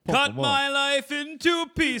Cut my life into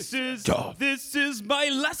pieces. This is my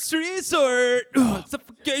last resort.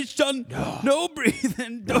 Suffocation. No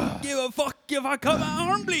breathing. Don't give a fuck if I come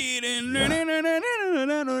out bleeding.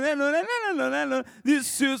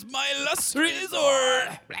 This is my last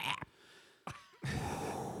resort.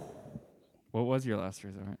 What was your last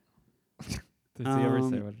resort? Does he ever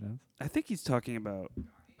say what it is? I think he's talking about.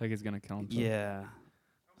 Like he's gonna kill himself? Yeah.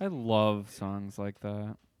 I love songs like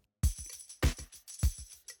that.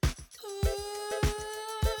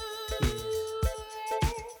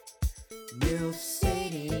 MILF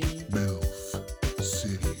City. MILF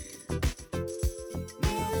City.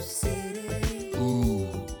 MILF City. Ooh,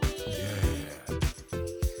 yeah.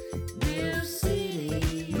 MILF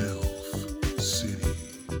City. MILF City.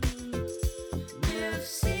 MILF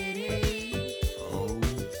City. Oh,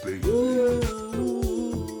 baby.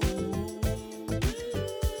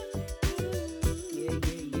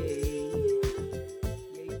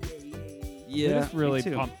 Yeah. They just really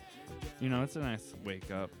me too. pump. You know, it's a nice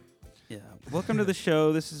wake up. Yeah. Welcome to the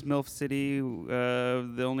show. This is MILF City,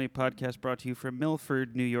 the only podcast brought to you from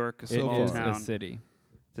Milford, New York, a It small is town. a city.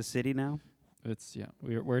 The city now? It's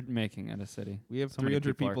we're making it a city. We have So many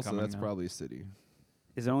 300 people are people, so coming that's now. probably a city.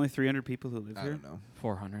 Is there only 300 people who live I here? don't know.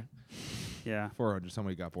 400. Yeah. 400.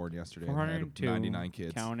 Somebody got born yesterday. and had 402. 99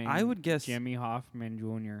 kids. Counting. I would guess. Jimmy Hoffman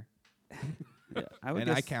Jr. Yeah, I would And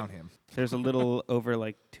guess I count him. there's a little over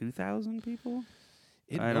like 2,000 people.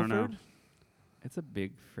 I don't know. It's a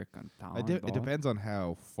big frickin' town. It dog. depends on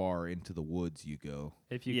how far into the woods you go.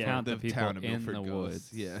 If you Yeah. count The the people town of in Milford the goes, woods,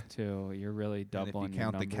 yeah. too, you're really And if doubling you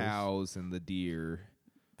count your the numbers. cows and the deer,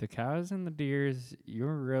 The cows and the deers,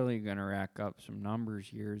 you're really gonna rack up some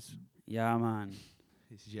numbers years. Yeah, man.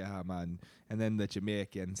 yeah, man. And then the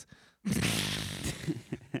Jamaicans.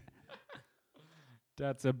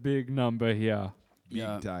 That's a big number here. Big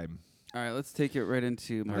Yeah. time. All right, let's take it right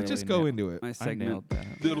into my Let's just really go nailed- into it. my I segment. nailed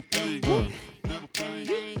that. Little thing. Little thing.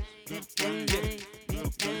 Little thing.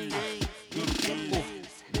 Little thing. Little thing.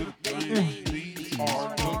 Little thing. These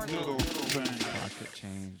are the little things. Pocket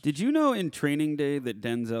change. Did you know in Training Day that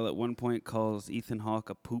Denzel at one point calls Ethan Hawke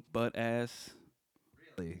a poop butt ass?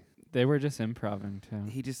 Really? They were just improving too.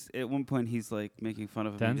 He just at one point he's like making fun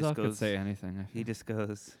of him. He Denzel just could goes, say anything. I he feel. just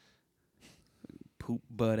goes poop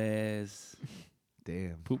butt ass.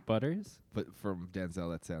 Damn. Poop butters. But from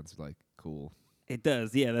Denzel, that sounds like cool. It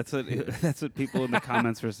does, yeah. That's what that's what people in the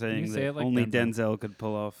comments were saying. say That it like only Denzel. Denzel could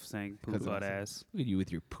pull off saying poop 'Cause butt it's- ass. Look at you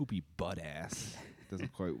with your poopy butt ass.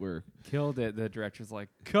 Doesn't quite work. Killed it. The director's like,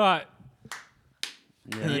 cut.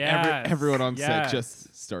 Yeah. And then Yes, everyone on set yes.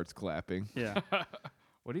 just starts clapping. Yeah.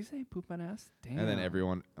 What do you say? Poop on ass? Damn. And then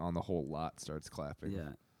everyone on the whole lot starts clapping. Yeah.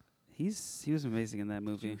 He was amazing in that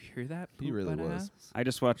Did you movie. hear that? He Poop really on was. ass? I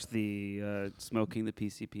just watched the smoking the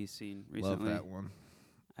PCP scene recently. Love that one.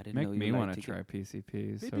 I didn't Make know you me would want like to try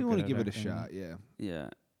PCP. Maybe you want to give it a shot, yeah. Yeah.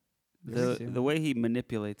 Yes. The way he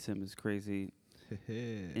manipulates him is crazy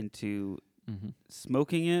it's into Mm-hmm.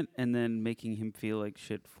 smoking it and then making him feel like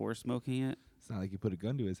shit for smoking it. not like you put a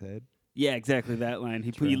gun to his head. Yeah, exactly that line.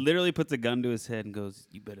 He True. literally puts a gun to his head and goes,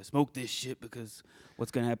 "You better smoke this shit because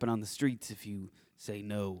what's gonna happen on the streets if you say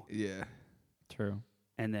no?" Yeah. True.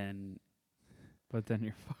 And then But then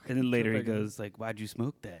fucking. and then later he tripping. goes like, "Why'd you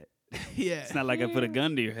smoke that? yeah. It's not like I put a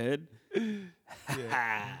gun to your head."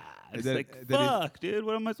 It's then- like, then he- fuck, dude.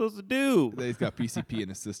 What am I supposed to do? He's got PCP in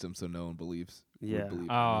his system, so no one believes. would Yeah. believe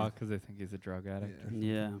him, Oh, because they think he's a drug addict.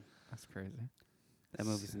 Yeah. Yeah, That's crazy. that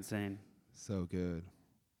movie's insane. So good.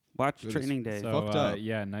 Watch Good as Training Day. So Fucked up.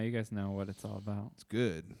 yeah, now you guys know what it's all about. It's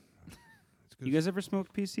good. It's good. You guys ever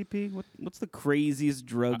smoked PCP? What's the craziest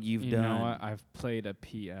drug you've you done? know what? I've played a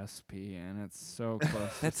PSP, and it's so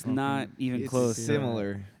close. to That's smoking. not even It's close.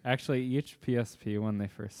 similar. Actually, each PSP when they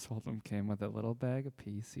first sold them came with a little bag of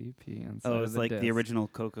PCP inside. Oh, of it's the like the disc original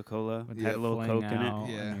Coca-Cola. with It had the a little fling Coke in it. out,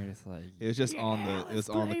 Yeah. And you're just like, It was just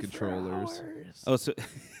on the controllers. Oh, so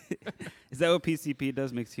is that what PCP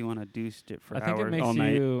does? Makes you want to do shit for I think hours it makes all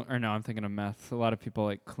night? you, or no, I'm thinking of meth. A lot of people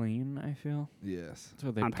like clean. I feel Yes. so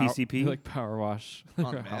they On power, PCP? they, like power wash On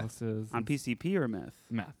their meth. houses. On and PCP or meth?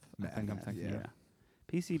 meth. I Meth, think I'm meth, thinking. yeah. Yeah.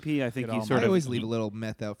 PCP, I think Get you all sort I of always leave a little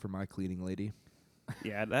meth out for my cleaning lady,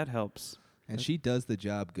 Yeah, that helps. and she does the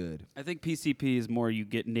job good. I think PCP is more you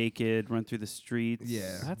get naked, run through the streets.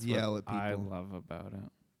 Yeah. That's Yell what at I people. love about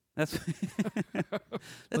it. That's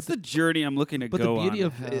that's the journey I'm looking to But go the beauty on.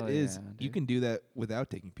 of it Hell is yeah, you dude. can do that without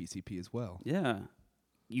taking PCP as well. Yeah.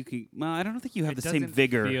 You can. Well, I don't think you have It the same doesn't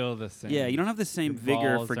vigor. Feel the same. Yeah, you don't have the same Your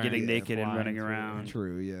vigor balls for getting aren't naked and flying running through. around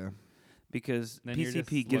True. Yeah. because Then you're just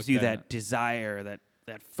PCP gives you looked that at. desire, that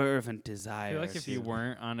fervent I desire. feel like if you to-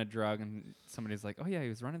 weren't on a drug and somebody's like, "Oh yeah, he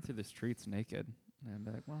was running through the streets naked," And I'd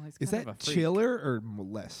be like, well, he's Is kind that of a freak. chiller or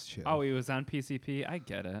less chill? Oh, he was on PCP. I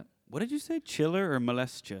get it. What did you say? Chiller or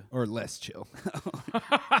molestia? or less chill,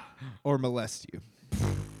 or molest you.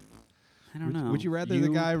 I don't know. Would you rather the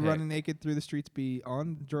You guy pick. running naked through the streets be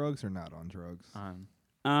on drugs or not on drugs?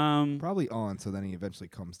 Probably on, so then he eventually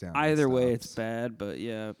comes down. and Either way, it's stops. bad, but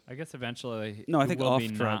yeah. I guess eventually No, I he think will off be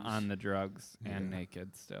drugs. not on the drugs and Yeah.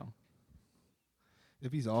 naked still.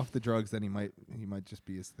 If he's off the drugs, then he might just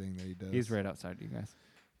be his thing that he does. He's right outside you guys.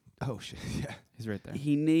 Oh shit! Yeah, He's right there.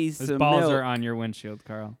 He needs His some balls milk. are on your windshield,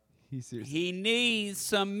 Carl. he's seriously. He needs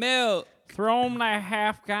some milk. Throw him the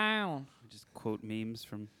half gallon. Just quote memes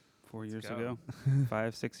from 4 years go. ago,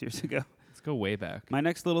 5, 6 years ago. Let's go way back. My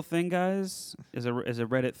next little thing, guys, is a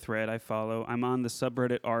Reddit thread I follow. I'm on the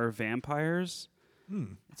subreddit R Vampires.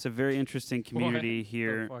 It's a very interesting community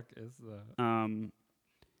here. What the fuck is that?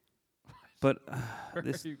 But Where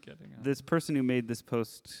this are you getting at? this person who made this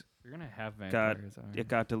post, You're gonna have got- vampires. aren't you? it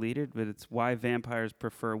got deleted, but it's why vampires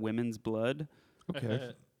prefer women's blood.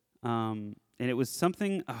 Okay. And it was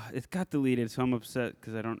something. It got deleted, so I'm upset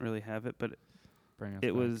because I don't really have it. But Bring us it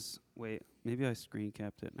back. was. Wait, maybe I screen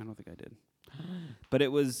capped it. I don't think I did. But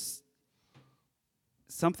it was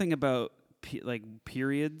something about like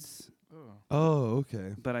periods, Oh,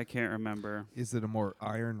 okay. but I can't remember. Is it a more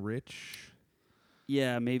iron rich?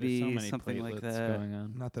 Yeah, There's maybe so many something like platelets that. going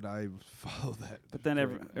on. Not that I follow that. But then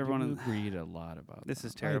very- everyone. You read a lot about This that.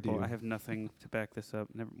 is terrible. do. I have nothing to back this up.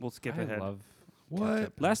 We'll skip I ahead. love What?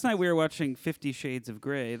 ketchup. Last night we were watching 50 Shades of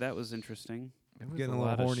Grey. That was interesting. It was Getting a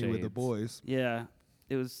lot little of horny with the shades. boys. Yeah,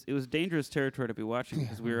 it was dangerous territory to be watching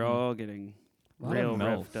because we were all getting Lot of real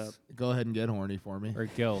milfs. revved up. Go ahead and get horny for me. Or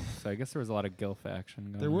gilf. So I guess there was a lot of gilf action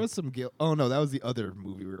going There on. was some guilt. Oh no, that was the other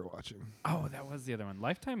movie we were watching. Oh, that was the other one.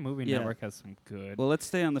 Lifetime Movie Yeah. Network has some good. Well, let's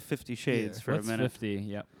stay on the 50 Shades Yeah. for What's a minute. 50?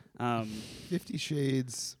 Yep. 50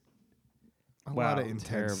 Shades. A Wow. lot of intense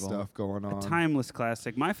Terrible. stuff going on. A timeless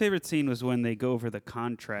classic. My favorite scene was when they go over the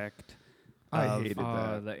contract I of- hated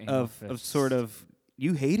that. The anal of fists. sort of.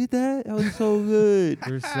 You hated that? That was so good.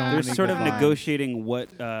 There's so They're many sort of good lines. negotiating what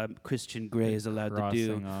Christian Grey is allowed to do.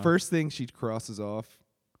 Crossing off. First thing she crosses off,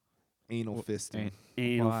 anal fisting.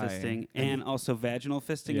 Anal Why? fisting and also vaginal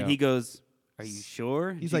fisting. Yeah. And he goes, "Are you sure?"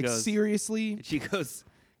 And He's she like, goes, seriously? and she goes,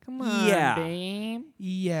 Come on, Yeah. babe.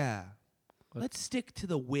 Yeah. Let's- Let's stick to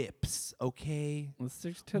the whips, okay? Let's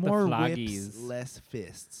stick to More the whips, floggies. less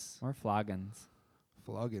fists. More floggins.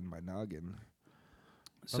 Flogging my noggin.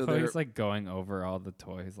 so So they're he's like going over all the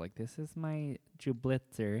toys. Like, this is my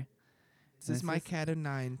Jublitzer. This is my cat of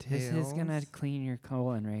nine tails. This is gonna clean your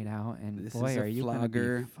colon right out, and This boy, is a are you gonna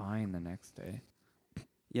flogger. be fine the next day.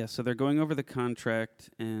 yeah. So they're going over the contract,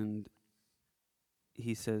 and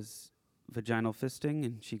he says vaginal fisting,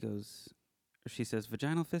 and she goes, or she says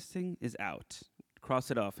vaginal fisting is out. Cross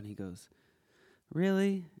it off, and he goes,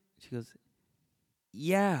 really? She goes,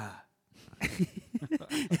 yeah.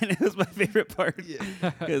 And it was my favorite part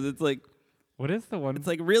because it's like What is the one? it's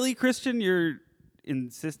like really, Christian, you're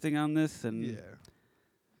insisting on this, and Yeah.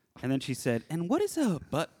 and then she said, and what is a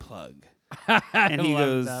butt plug? I and he love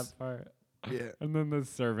goes, that part. Yeah. And then the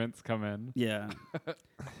servants come in. yeah,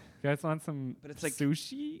 You guys want some But it's like-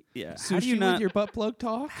 sushi? yeah. Sushi How do you not? with your butt plug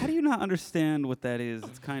talk? How do you not understand what that is?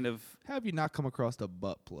 It's kind of, Have you not come across a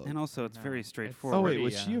butt plug? and also it's No, very it's- straightforward. Oh wait, already,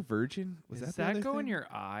 was she yeah. a virgin? Was Does that the that other go in thing? your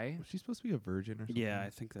eye? Was she supposed to be a virgin or something? Yeah, I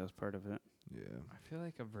think that was part of it. Yeah. I feel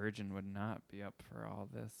like a virgin would not be up for all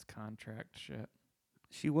this contract shit.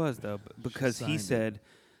 She was though, because he signed it. said,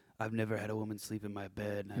 "I've never had a woman sleep in my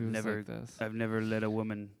bed. And He was like this. I've never let a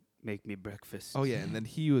woman make me breakfast." Oh yeah, and then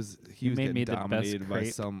he was You was made getting me the best dominated by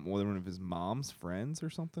crepe. one of his mom's friends or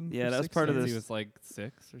something. Yeah, for that was 6 part of years? this. He was like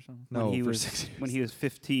 6 or something. No, when he for was 6 years. when he was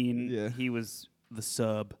 15, Yeah. he was the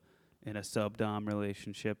sub in a sub dom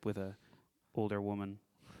relationship with a older woman.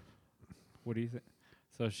 What do you think?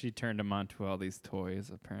 So she turned him on to all these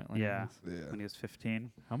toys, apparently. Yeah. Yeah. When he was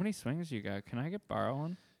 15. How many swings you got? Can I borrow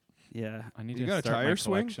one? Yeah. I need You to got a start my tire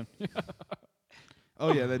swing? collection.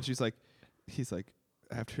 Oh yeah, then he's like,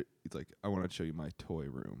 I want to show you my toy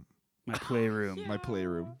room, My playroom. my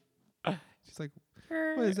playroom. She's like,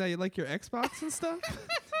 what is that? You like your Xbox and stuff?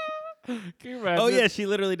 Can you imagine? Oh yeah, she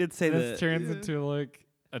literally did say This that. turns Yeah. into like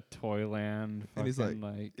a Toyland. And he's like,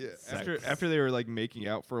 fucking, Yeah. sex. After they were like making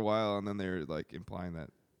out for a while, and then they were like implying that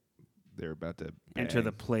they're about to Enter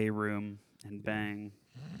the bang. playroom and bang.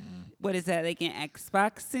 What is that? Like an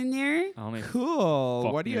Xbox in there? Only Cool.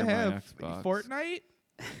 Fuck What do you me or my have? Xbox. Fortnite?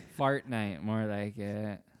 fart night, more like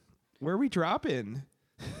it. Where are we dropping?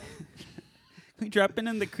 We dropping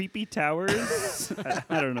in the creepy towers?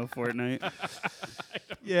 I don't know, Fortnite.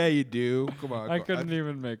 Yeah, you do. Come on. I couldn't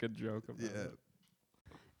even make a joke about Yeah. it.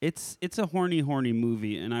 It's a horny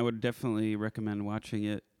movie, and I would definitely recommend watching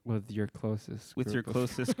it with your closest with your group of,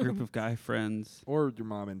 closest group of guy friends. Or your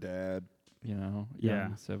mom and dad. you know, Yeah.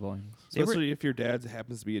 young siblings. They were- Especially if your dad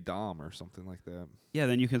happens to be a dom or something like that. Yeah,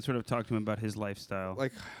 then you can sort of talk to him about his lifestyle.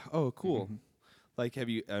 Like, oh, cool. Mhm. Like, I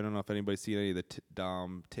don't know if anybody's seen any of the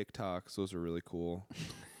dom TikToks. Those are really cool.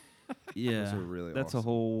 yeah, Those are really that's awesome. a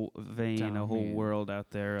whole vein, a whole Dummy. world out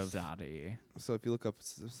there of. Zaddy. So if you look up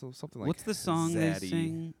something like What's the song Zaddy, they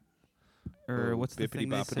sing? Or what's the thing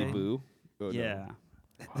they Bippity say? Boppity Boo? Oh, no. Yeah,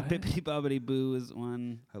 What? Bippity Bobbity Boo is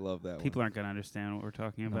one. I love that People aren't gonna understand what we're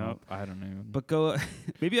talking No, about. I don't even. But go.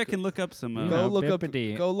 Maybe I can look up some You Go know, look up-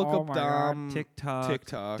 Bippity. Go look Oh up my God. dom TikTok.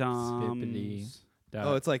 TikToks. Doms.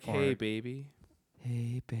 Oh, it's like, hey, .org. baby.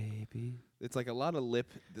 Hey baby. It's like a lot of like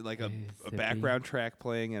Hey, a Zippy. background track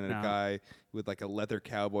playing and a No. guy with like a leather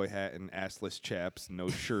cowboy hat and assless chaps, no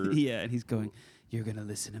shirt. Yeah, and he's going, "You're going to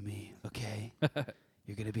listen to me, okay?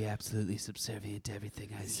 You're going to be absolutely subservient to everything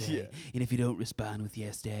I say. Yeah. And if you don't respond with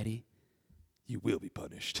yes, daddy." You will be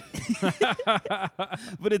punished.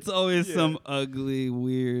 But it's always Yeah. some ugly,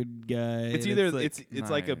 weird guy. It's and either like- it's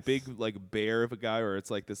like a Nice. big like bear of a guy, or it's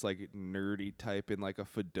like this like nerdy type in like a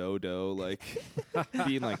Fedodo, like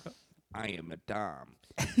being like, I am a dom.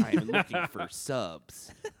 I am looking for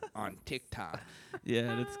subs on TikTok. yeah,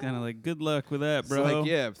 and it's kind of like, good luck with that, bro. So like,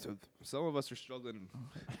 yeah, so some of us are struggling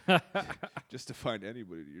just to find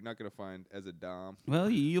anybody. You're not gonna find as a dom. Well,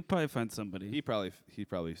 you'll probably find somebody. He probably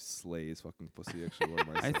slays fucking pussy. Actually, what am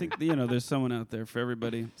I I saying? think there's someone out there for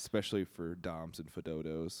everybody. especially for doms and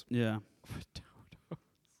Fedodos. Yeah,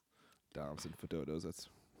 Doms and Fedodos.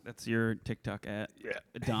 that's your TikTok at. Yeah.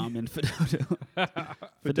 Dom and Fedodo. Fedodo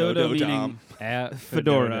Fedodo meaning dom. At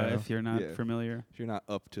fedora, Fedodo. if you're not Yeah. familiar. If you're not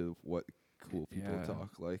up to what cool people Yeah.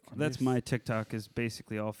 talk like. That's my TikTok is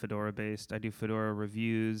basically all Fedora based. I do Fedora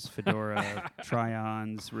reviews, Fedora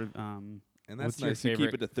try-ons. And that's What's your nice. You keep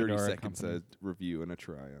favorite it to 30 Fedora seconds company? a review and a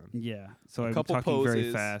try on. Yeah, so A I'm couple talking very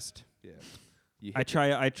poses. fast. Yeah. You I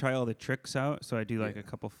hit try all the tricks out. So I do like Yeah. a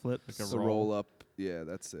couple flips, the roll up. Yeah,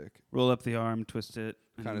 that's sick. roll up the arm, twist it,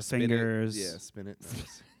 and Kind the of spin fingers. it. Yeah, spin it.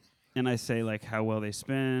 Nice. And I say like how well they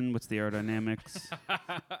spin, what's the aerodynamics.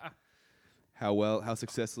 How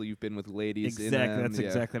successful you've been with ladies. in Exactly. them. That's Yeah.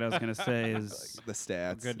 exactly what I was gonna say. Is The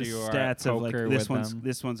stats. Good the you are at stats of like poker this with one's them.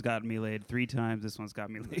 this one's gotten me laid 3 times. This one's got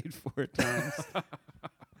me laid 4 times.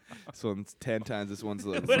 This one's 10 times. This one's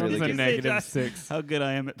What This really one's a did you good. say, negative Josh? 6. How good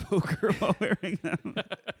I am at poker while wearing them.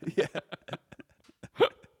 Yeah.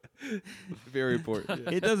 Very important.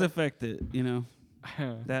 Yeah. It does affect it, you know.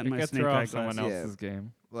 That and You my could snake throw eye off someone glasses. else's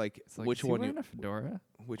game. Like, It's like, which is he one wearing you a fedora?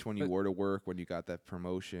 which one you wore to work when you got that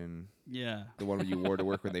promotion? Yeah. The one you wore to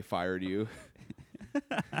work when they fired you?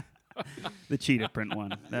 The cheetah print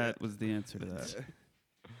one. That was the answer to that.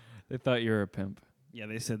 They thought you were a pimp. Yeah,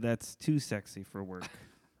 they said that's too sexy for work.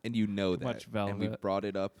 And you know that. Much And we velvet. brought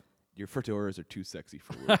it up. Your fedoras are too sexy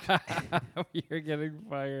for work. You're getting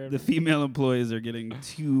fired. The female employees are getting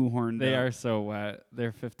too horned They up. are so wet.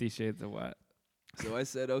 They're 50 Shades of Wet. So I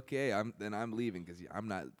said, okay, I'm leaving because I'm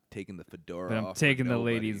not taking the fedora But off. I'm for taking the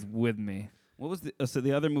nobody. ladies with me. What was the so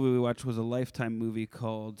the other movie we watched was a Lifetime movie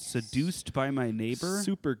called Seduced by My Neighbor.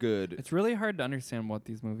 Super good. It's really hard to understand what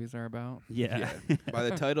these movies are about. Yeah. By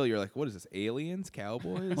the title, you're like, what is this? Aliens?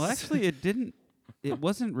 Cowboys? Well, actually, it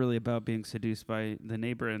wasn't really about being seduced by the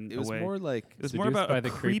neighbor in it a was way. more like It was more Seduced about by a the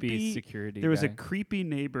creepy security There was a guy. creepy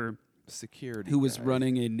neighbor security. who was guy.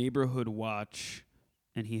 running a neighborhood watch,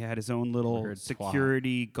 and he had his own little Weird twat.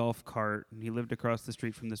 security golf cart, and he lived across the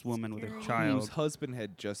street from this woman with a child. whose husband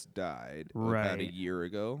had just died about Right. a year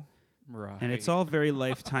ago. Right. And it's all very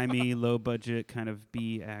lifetimey, low budget kind of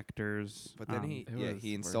B actors. But then it was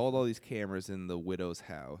he installed all these cameras in the widow's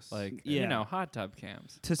house. like, Yeah. you know, hot tub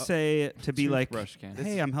cams. to be like, Toothbrush cams.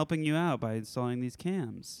 hey, I'm helping you out by installing these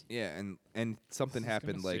cams. yeah, and something This is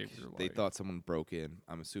happened. gonna Like save your they life. thought someone broke in.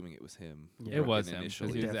 I'm assuming it was him. who Yeah. It broke was in him because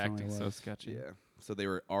initially. he was Definitely acting so was. sketchy. Yeah, so they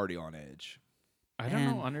were already on edge. I don't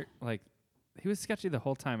know. And- He was sketchy the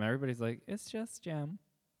whole time. Everybody's like, it's just Jim.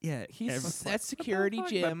 Yeah, That's security,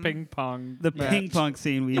 Jim. The ping pong. the Yeah. ping pong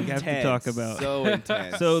scene we have to talk Intense. about. So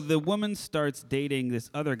intense. So the woman starts dating this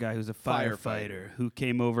other guy who's a firefighter Firefighter. who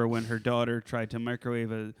came over when her daughter tried to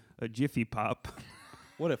microwave a Jiffy Pop.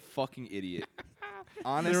 What a fucking idiot. They were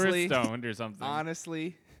Honestly, stoned or something.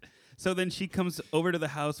 honestly, So then she comes over to the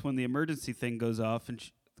house when the emergency thing goes off, and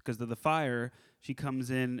because of the fire, she comes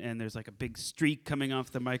in and there's like a big streak coming off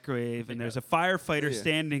the microwave, and there's a firefighter Yeah.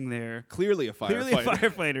 standing there. clearly a firefighter. Clearly a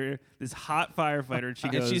firefighter, this hot firefighter. And she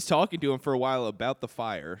And goes, she's talking to him for a while about the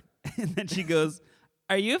fire. and then she goes,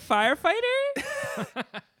 "Are you a firefighter?"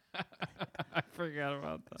 I forgot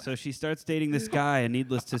about that. So she starts dating this guy, and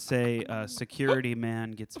needless to say, security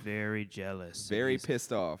man gets very jealous. and Very he's-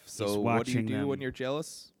 pissed off. So what do you watching do when them. you're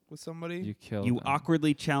jealous with somebody? You killed You him.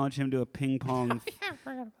 awkwardly challenge him to a ping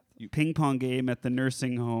pong game at the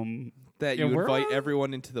nursing home. that Yeah, you we're invite all-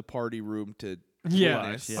 everyone into the party room to Yeah.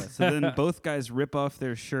 witness. Yeah. So then both guys rip off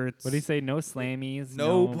their shirts. What do you say? No slammies.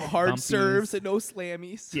 No hard bumpies. serves and no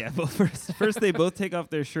slammies. Yeah. Well, first they both take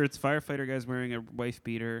off their shirts. Firefighter guy's wearing a wife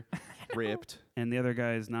beater, Ripped. and the other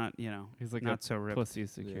guy is not. He's like not a so ripped. pussy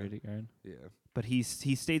security guard. Yeah. But he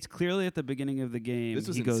states clearly at the beginning of the game. This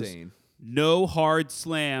was he goes, insane. no hard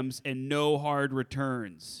slams and no hard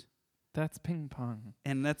returns. That's ping pong.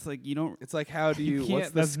 And that's like you don't. It's like, how do you? can't. What's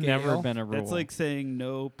the That's scale? never been a rule. That's like saying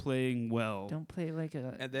no playing well. don't play like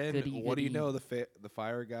a. And then goody what do you goody. know? The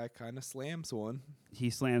fire guy kind of slams one. He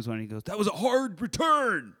slams one. And he goes, "That was a hard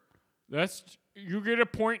return." That's you get a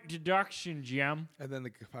point deduction, Jim. And then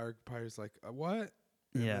the fire's like, what?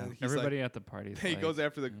 And Yeah. then he's Everybody Like, at the party. he goes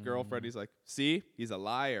after the girlfriend. He's like, see, he's a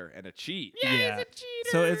liar and a cheat. Yeah.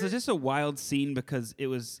 So it's just a wild scene because it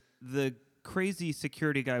was the crazy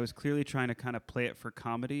security guy was clearly trying to kind of play it for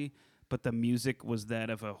comedy, but the music was that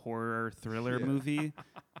of a horror thriller Yeah. movie,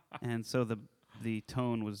 and so the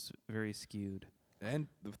tone was very skewed. And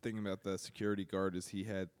the thing about the security guard is he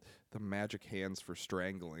had the magic hands for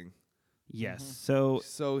strangling. Yes. So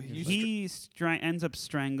So he ends up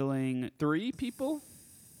strangling 3 people,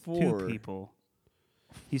 2 people.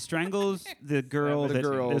 He strangles the girl. The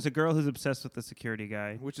girl. There's a girl who's obsessed with the security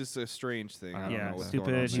guy. which is a strange thing. I don't Yeah, know what's stupid.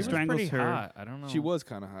 going on He She was there. strangles pretty her. hot. I don't know. She was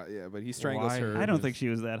kind of hot, yeah, but he strangles Why? her. I don't think she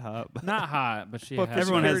was that hot. But not hot, but she But had for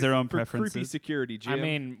Everyone has security- their own for creepy preferences. security, Jim. I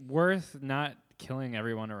mean, worth not killing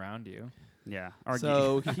everyone around you. yeah.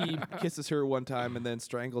 So he kisses her one time and then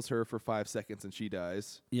strangles her for 5 seconds, and she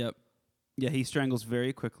dies. Yep. Yeah, he strangles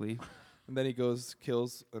very quickly. And then he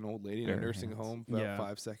kills an old lady in a Bare nursing hands. home about Yeah.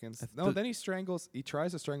 5 seconds. That's No, the- then he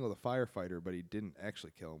tries to strangle the firefighter, but he didn't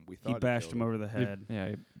actually kill him. We thought He bashed killed him over the head. Yeah,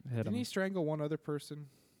 he hit Didn't him. he strangle one other person?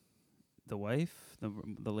 The wife,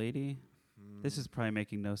 the lady. This is probably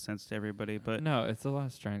making no sense to everybody, but No, it's a lot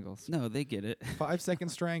of strangles. no, they get it. 5-second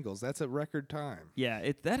strangles. That's a record time.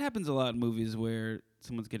 Yeah, that happens a lot in movies where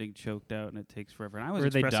someone's getting choked out and it takes forever. And I was Where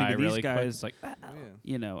they expressing die to these really quick. guys, It's like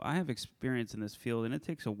Yeah. I have experience in this field, and it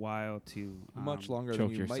takes a while to Much longer choke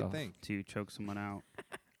than you might yourself. think. to choke someone out.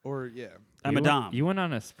 Or, yeah. I'm you a went- dom. You went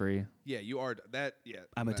on a spree. Yeah, you are. That, yeah.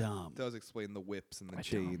 I'm a that dom. does explain the whips and the I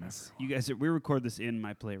don't remember. chains. You guys, we record this in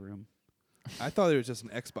my playroom. I thought it was just an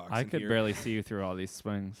Xbox I in could here. barely see you through all these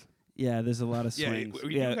swings. Yeah, there's a lot of Yeah, swings.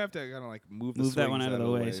 we do have to kind of like move the Move that one swings out of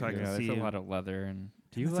the way so I Yeah, can there's see a you. lot of leather and.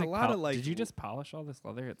 Do you It's a like? lot of, like, Did you just polish all this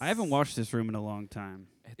leather? I haven't washed this room in a long time.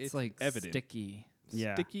 It's like evident. sticky.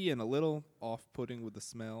 Yeah. Sticky and a little off-putting with the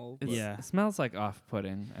smell. but- Yeah. It smells like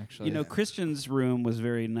off-putting, actually. You know, Christian's room was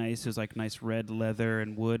very nice. It was like nice red leather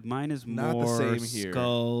and wood. Mine is Not the more same here.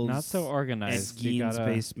 skulls. not so and organized. You Gein's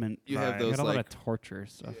gotta, basement. You have vibe. those, you got a lot like- of torture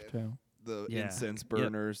stuff too. The Yeah. incense Yep.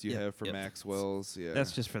 burners you Yep. have for Yep. Maxwell's. Yeah.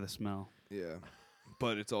 That's just for the smell. yeah.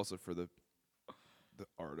 But it's also for the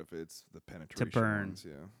art of it. It's the penetration burn. ones,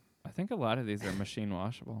 yeah. I think a lot of these are machine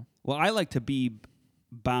washable. Well, I like to be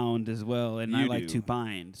bound as well, and I You like do. to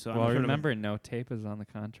bind. So Well, I'm sort of remember, no tape is on the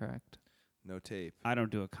contract. No tape. I don't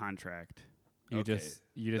do a contract. You Okay. just,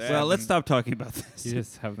 you just. That- Well, have let's them- stop talking about this. You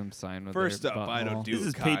just have them sign with. First their up, I don't butthole. do This a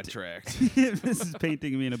is paint- contract. This is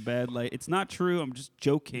painting me in a bad light. It's not true. I'm just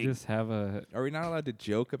joking. You just have a. Are we not allowed to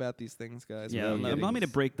joke about these things, guys? yeah, without allow me to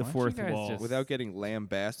getting- break the Why don't you fourth guys wall. just- without getting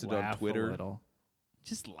lambasted on laugh a Twitter. little.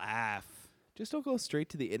 Just laugh. Just don't go straight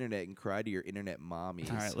to the internet and cry to your internet mommies.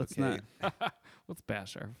 All right, let's okay? not. Let's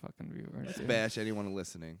bash our fucking viewers. Let's dude. bash anyone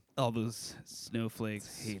listening. All those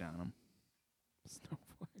snowflakes. Hate on them.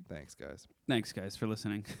 Thanks, guys. Thanks, guys, for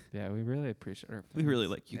listening. Yeah, we really appreciate our. We really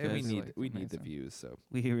fans. like you And guys. we need the Amazing. views, so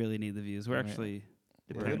We really need the views. We're Yeah. actually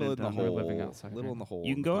we're a little in dependent the on We're hole. living outside Little here. in the hole.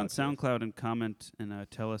 You can in go the on podcast. SoundCloud and comment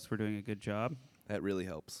and tell us we're doing a good job. That really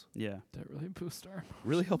helps. Yeah. That really boosts our.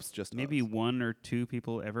 Really helps just Maybe us. 1 or 2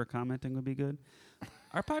 people ever commenting would be good.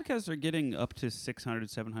 Our podcasts are getting up to 600,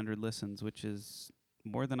 700 listens, which is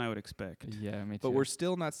more than I would expect. Yeah, me too. But we're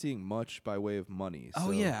still not seeing much by way of money. Oh,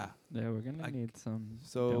 so- yeah. Yeah, we're gonna I- need some.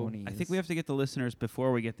 So, donies. I think we have to get the listeners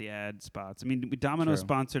before we get the ad spots. I mean, Domino True.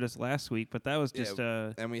 sponsored us last week, but that was Yeah, just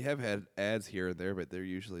And we have had ads here and there, but they're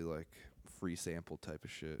usually like free sample type of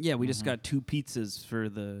shit. yeah, we just Mhm. got 2 pizzas for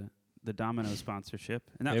the Domino sponsorship.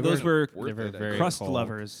 And They those were worth they were it, I very guess. crust cold,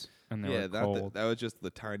 lovers. and they Yeah, were that cold. that was just the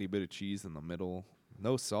tiny bit of cheese in the middle.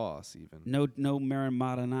 No sauce even. No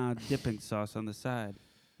marinara dipping sauce on the side.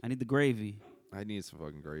 I need the gravy. I need some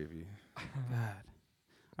fucking gravy. God.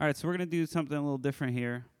 All right, so we're going to do something a little different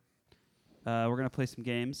here. We're gonna play some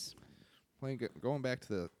games. Going back to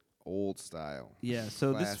the old style. Yeah.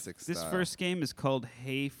 So Classic this style. first game is called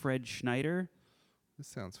Hey Fred Schneider. This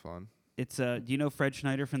sounds fun. It's do you know Fred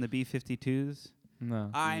Schneider from the B-52s? No.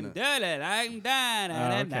 I'm No. done it. I'm done.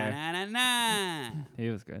 Oh, okay. He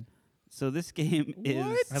was good. So this game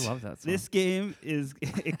is. I love that song. This game is.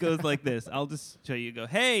 It goes like this. I'll just show you. Go.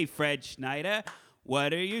 Hey, Fred Schneider.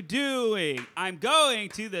 What are you doing? I'm going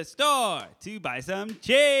to the store to buy some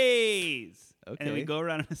cheese. And then we Okay. go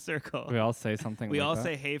around in a circle. We all say something We like all that.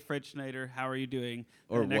 say, "Hey, Fred Schneider, how are you doing?"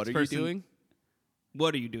 Or And the what next are person- you doing?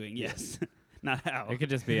 What are you doing? Yes, not how. It could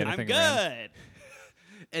just be I'm anything. good.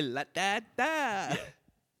 Da.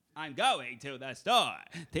 I'm going to the store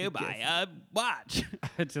to buy a watch.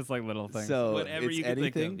 It's just like little things. So Whatever it's you can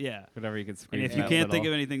anything. think of. Yeah. Whatever you could And squeeze. if you that can't think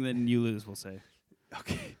of little- anything, then you lose. We'll say.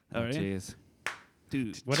 Okay. All right. Jeez.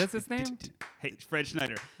 Dude. What is his name? Hey, Fred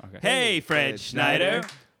Schneider. Okay. Hey, Fred Fred Schneider. Schneider.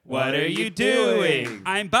 What are you doing?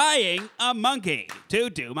 I'm buying a monkey to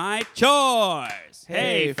do my chores.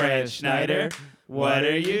 Hey, Fred Schneider. What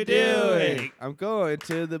are you doing? I'm going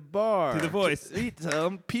to the bar. Do the voice. to meet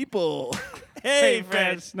some people. Hey,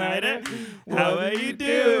 Fred Schneider. How are you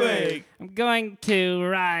doing? I'm going to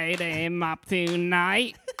ride a mop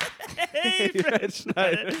tonight. Hey, Fred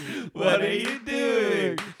Schneider. What are you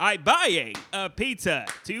doing? I'm buying a pizza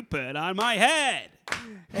to put on my head.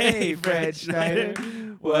 Hey, Fred Schneider.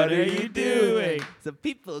 What are you doing? Some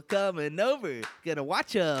people coming over, gonna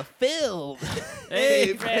watch a film.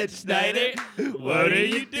 Hey, Fred Schneider. What are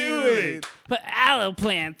you doing? Put aloe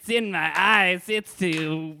plants in my eyes. It's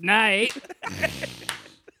tonight.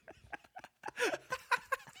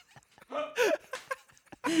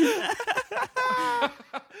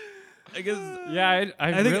 I guess. Yeah, I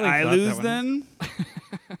I think really I thought lose that one- then.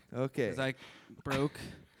 Okay. Because I broke.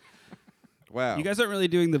 Wow. You guys aren't really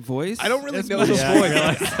doing the voice. I don't really as know much. the Yeah, I voice.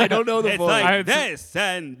 realized. I don't know the It's voice. like I- this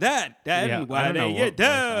and that. And Yeah, I what don't do know you what do?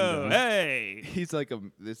 voice I'm doing. Hey. He's like a.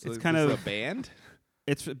 This It's is kind this of- a band.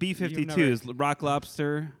 It's You've B-52s, Rock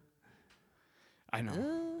Lobster. I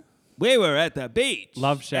know. We were at the beach.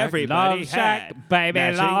 Love Shack. Everybody Love Shack. had Baby,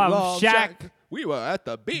 matching love Shack. We were at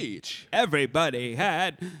the beach. Everybody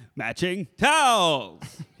had matching towels.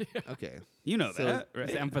 Okay. You know So- that,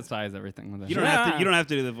 Just right? emphasize everything with it. You don't have to. You don't have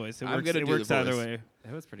to do the voice. It I'm works. gonna It do works the either voice. way.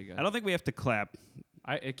 It was pretty good. I don't think we have to clap.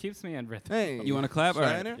 It keeps me in rhythm. Hey. You want to clap? All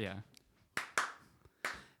right. Schneider? Yeah.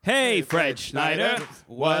 Hey, Fred Fred Schneider, Schneider,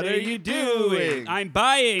 what are you doing? I'm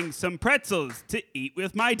buying some pretzels to eat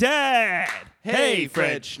with my dad. Hey,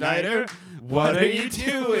 Fred Schneider, what are you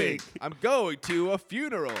doing? I'm going to a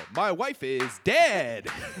funeral. My wife is dead.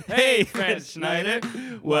 Hey, Fred Schneider,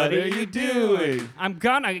 what are you doing? I'm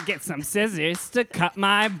gonna get some scissors to cut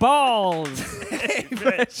my balls. Hey,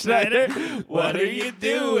 Fred Schneider, what are you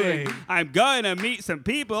doing? I'm going to meet some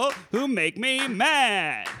people who make me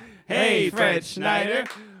mad. Hey, Fred Schneider,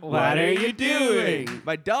 what are you doing?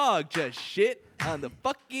 My dog just shit on the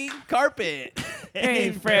fucking carpet.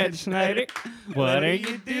 Hey, Fred Schneider, what are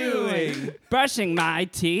you doing? Brushing my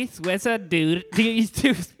teeth with a duty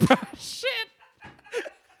toothbrush. Shit.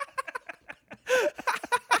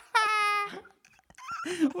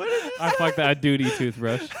 What is I fucked that duty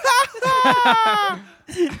toothbrush.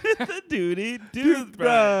 the duty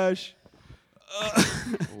toothbrush?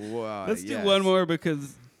 Wow. Let's yes. do one more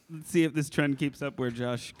because let's see if this trend keeps up where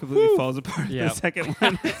Josh completely falls apart. Yeah. The second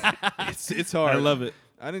one. It's hard. I love it.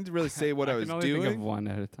 I didn't really say what I was can only think of doing. one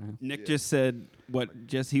at a time. Nick just said what?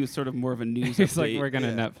 Just he was sort of more of a news He's like, update. we're gonna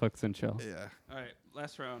Yeah. Netflix and chill. Yeah. All right,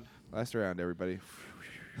 last round. Last round, everybody.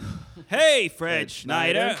 Hey, Fred Fred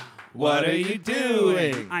Schneider, Schneider, what are you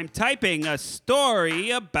doing? I'm typing a story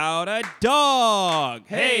about a dog.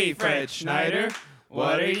 Hey, Fred Schneider,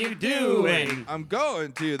 what are you doing? I'm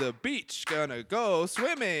going to the beach. Gonna go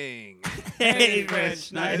swimming. Hey, Fred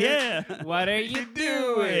Schneider, yeah. What are you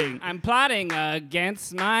doing? I'm plotting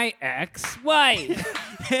against my ex-wife.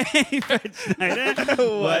 Hey, Fred Schneider,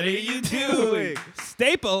 what are you doing?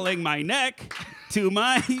 Stapling my neck to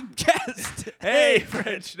my chest. Hey,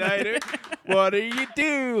 Fred Schneider, what are you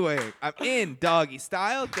doing? I'm in doggy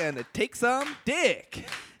style. Gonna take some dick.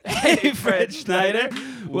 Hey, Fred Schneider,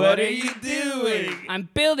 what are you doing? I'm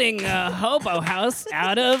building a hobo house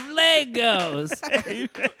out of Legos. Hey,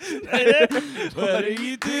 Fred Schneider, what are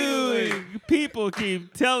you doing? People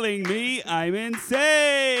keep telling me I'm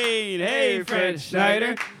insane. Hey, Fred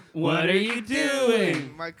Schneider, what are you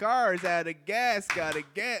doing? My car's out of gas. Gotta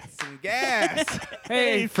get some gas.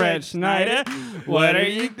 Hey, Fred Schneider, what are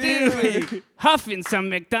you doing? Huffing some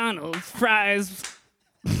McDonald's fries.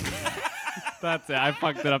 That's it. I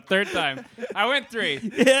fucked it up. Third time. I went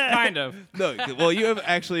 3. Yeah. Kind of. No, well, you have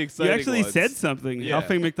actually You exciting actually ones. said something. Yeah.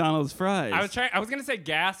 Huffing McDonald's fries. I was gonna say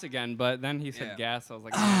gas again, but then he said Yeah. gas. I was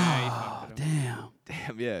like, nah, you fucked it up.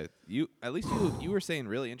 Damn. Damn, yeah. At least you were saying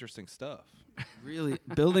really interesting stuff. Really?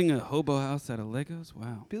 Building a hobo house out of Legos?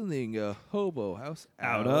 Wow. Building a hobo house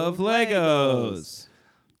Out of Legos.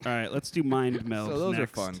 All right, let's do mind melds. So those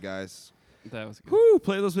next. are fun, guys. That was good. Woo!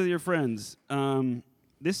 Play those with your friends.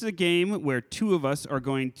 This is a game where 2 of us are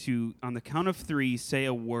going to, on the count of 3, say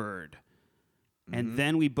a word, and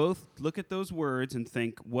then we both look at those words and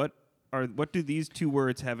think, what do these 2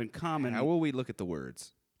 words have in common? How will we look at the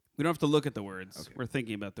words? We don't have to look at the words. Okay. We're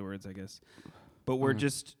thinking about the words, I guess. But we're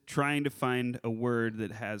just trying to find a word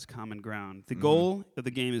that has common ground. The goal of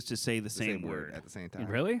the game is to say the same word. at the same time.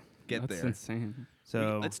 Really? Get That's there. insane.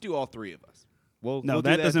 So Let's do all 3 of us. Well, no, we'll do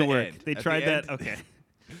that at doesn't the work. end. They At the tried that. end. Okay.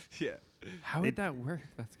 Yeah. How would that work?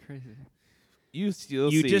 That's crazy. You'll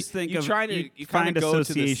You see. just think you of try to you you find kind of go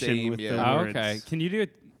to the association same. with the yeah. Oh, words. okay. Can you do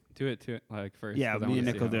it like first? Yeah, 'Cause I me and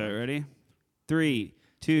wanna Nick see will do how it. it- Ready? 3,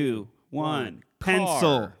 2, 1. Car.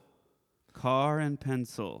 Pencil. Car and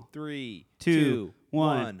pencil. 3, 2,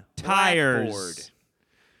 1. Tires.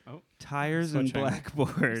 Oh, Tires and Switching.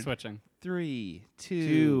 blackboard. switching. 3,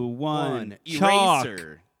 2, 1. 1. Chalk.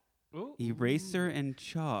 Eraser. Ooh. Eraser and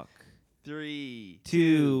chalk. 3,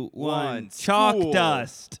 2, 1. Chalk School.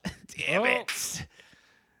 dust. Damn Oh. it.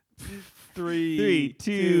 3,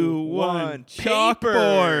 2, 1. Paper.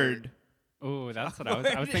 Chalkboard. Oh, that's what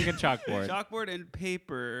I was thinking. Chalkboard. Chalkboard and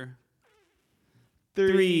paper.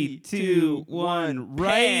 3, 3, 2, 1. Pen.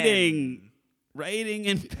 Writing. Writing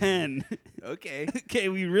and pen. Okay. Okay,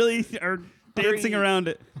 we really are dancing 3, around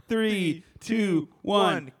it. 3, 2,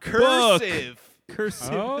 1. Cursive. Book.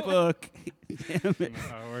 Cursive Oh. book. Damn it.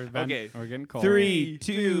 Okay. We're getting cold. 3,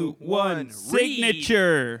 2, 1. Read.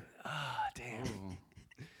 Signature. Ah, damn. Ooh.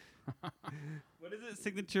 What is it?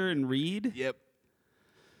 Signature and read? Yep.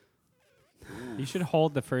 You should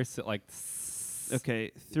hold the first like.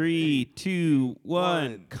 Okay. 3, 2, 1.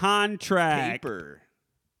 One. Contract. Paper.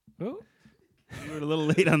 Ooh. You were a little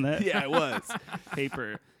late on that. Yeah, I was.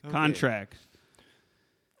 Paper. Okay. Contract.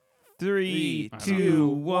 3, I don't 2,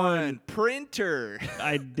 1. Printer.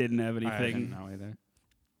 I didn't have I didn't anything. know either.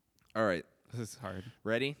 All right. This is hard.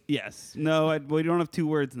 Ready? Yes. No, we don't have 2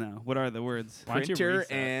 words now. What are the words? Why don't you Printer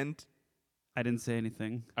reset? and. I didn't say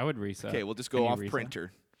anything. I would reset. Okay, we'll just Can go you off reset?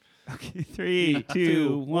 printer. Okay. 3,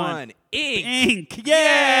 2, 1. Ink. Ink.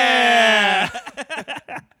 Yeah.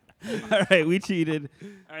 All right, we cheated.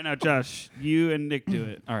 All right, now Josh, you and Nick do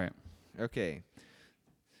it. All right. Okay.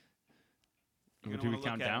 You're gonna Do we wanna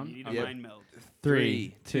count look at 'em. down? You need a Yep. mind meld.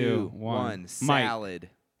 3, 2, 1. Mike. Salad.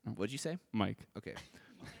 What'd you say? Mike. Okay.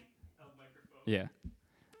 Yeah.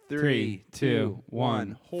 3, 2,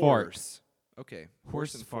 1. Fork. Horse. Okay.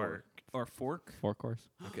 Horse and fart. Or fork. 4 course.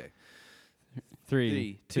 Okay.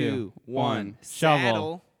 3, 2, 1. Shovel.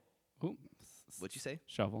 Saddle. Ooh. What'd you say?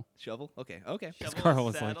 Shovel. Shovel. Okay. Okay. Shovel, Carl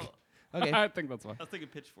was like- saddle. Okay. I think that's one. I was thinking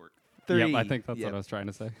pitchfork. 3. Yep, I think that's Yep. what I was trying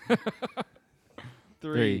to say.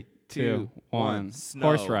 3, 2, 1. Snow.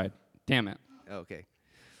 Horse ride. Damn it. Okay.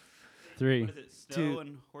 3. What is it? Snow Two.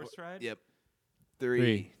 and horse ride? Yep.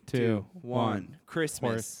 3, 2, 1.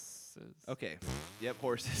 Christmas. Horses. Okay. Yep.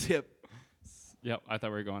 Horses. Yep. Yep, I thought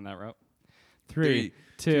we were going that route. 3, 3,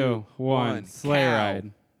 2, 1. Sleigh Cow.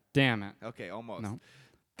 ride. Damn it. Okay. Almost. No.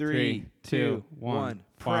 3, 2, 1. 1.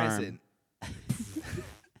 Farm. Present.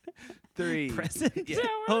 3. Present? Yeah.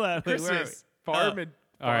 Hold on. Wait, where are we? Christmas. Farm and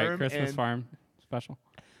All right, farm Christmas and farm special.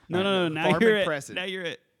 No, no, no. Now Farm you're and at. present. Now you're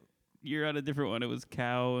at. You're on a different one. It was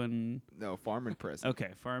cow and. No, farm and present. Okay,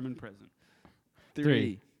 farm and present.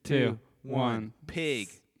 3, 2, 1. Pig.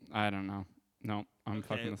 I don't know. No, I'm Okay,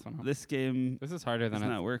 fucking this one up. This game, This is harder than it's I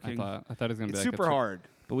not working. I thought it was gonna It's be like super hard.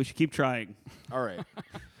 but we should keep trying. All right.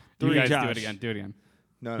 You 3, guys do Josh. it again. Do it again.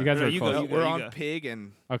 No, You guys No, are you go, close. you go. We're on go. pig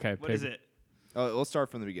and Okay. What is it? we'll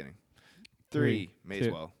start from the beginning. 3. May as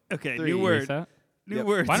 2. well. Okay, 3. new word. Reset? New Yep.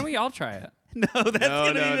 words. Why don't we all try it? No, that's No,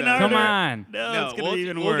 gonna be no, even no, harder. Come on. No, it's gonna we'll, be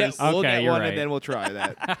even we'll worse. Get, we'll Okay, get you're one right. and then we'll try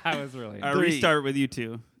that. I was really. I'll restart with you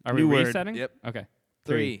two. Are we New word. resetting? Yep. Okay.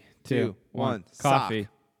 3, 2, 1. Coffee.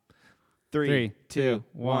 3, 2,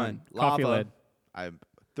 1. Coffee Lava. lid. I'm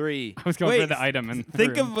 3. I was going Wait, for the item and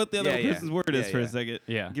Think of what the other Yeah, yeah. person's word is Yeah, for yeah. a second.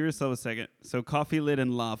 Yeah. Give yourself a second. So coffee lid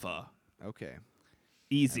and lava. Okay. I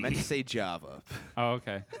Easy. meant to say Java. Oh,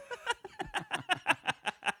 okay.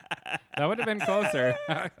 That would have been closer.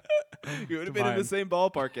 You would have been in the Fine. same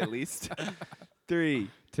ballpark at least. 3,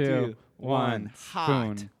 2, 1.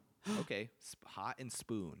 Hot. Spoon. Okay. Hot and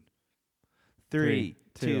spoon. 3,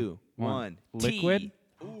 3, 2, 1. Liquid?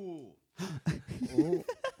 Ooh.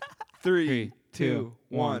 3, 2,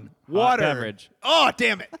 1. Hot Water. beverage. Oh,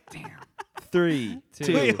 damn it. 3,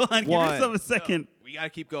 2, Wait, hold on. Give 1. yourself a second. We gotta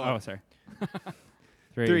keep going. Oh, sorry.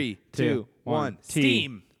 3, 2, 1. Tea.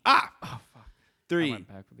 Steam. Ah. Oh, fuck. I 3. went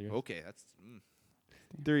back with yours. Okay, that's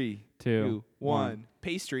 3, 2, 2, 1.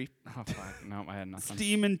 Pastry. Oh, fuck. No, I had nothing.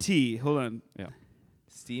 Steam and tea. Hold on.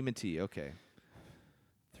 Steam and tea. Okay.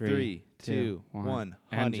 3, 3, 2, 1.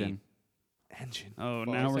 Honey. Engine. Engine. Oh, What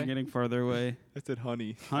now was we're it? getting farther away. I said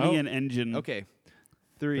honey. Honey Oh. and engine. Okay.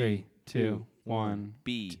 3, 3, 2, 2, 1.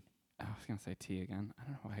 B. I was gonna say T again. I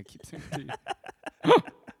don't know why I keep saying T.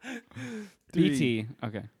 3, BT.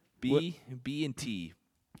 Okay. B. B and T.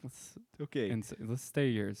 Let's Okay. let's stay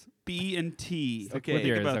yours. B and T. Okay. Think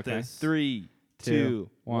Yours, about okay. this. 3, 2,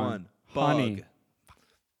 1. Honey. Bug.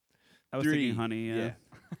 I was 3. thinking honey. Yeah.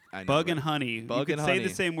 I know, Bug right? and honey. Bug you could and say honey.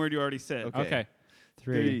 the same word you already said. Okay. Okay.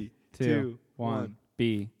 3, 2, 1.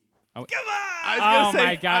 B. Come on. I was Oh gonna say,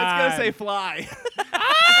 my I was gonna say God. fly.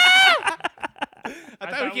 I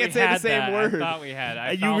thought we can't say the had same that. word. I thought we had.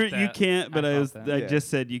 I You felt you that. can't, but I felt was that. I Yeah. just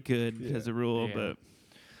said you could Yeah. as a rule, Yeah. but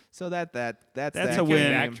So that's That's that a Can we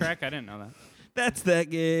win. game. backtrack? I didn't know that. that's that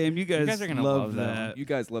game. You guys, guys are gonna love love that that. You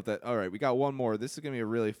guys love that. All right, we got one more. This is gonna be a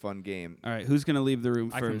really fun game. All right, who's gonna leave the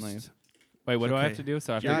room I can first? leave. Wait, what do I have Okay. to do?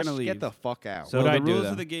 So I have You're to Josh, gonna leave. get the fuck out. So What do the I do rules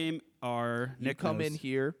then? of the game are you Nick come knows. in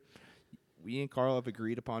here. We and Carl have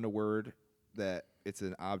agreed upon a word that it's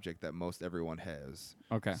an object that most everyone has.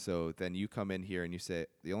 Okay. So then you come in here and you say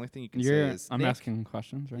the only thing you can You're. say is I'm Nick. asking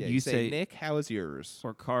questions, right? Yeah, You you say- say Nick, how is yours?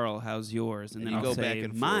 Or Carl, how's yours? And And then you I'll go back say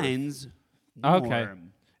and forth. mine's Okay.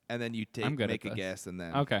 warm. And then you I'm good at make a this. guess and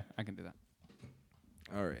then Okay, I can do that.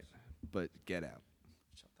 all right. But get out.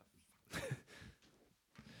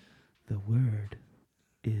 The word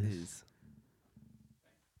is Is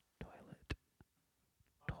toilet.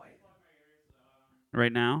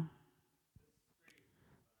 Right now?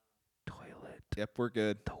 Toilet. yep, we're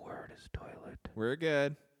good. The word is toilet. We're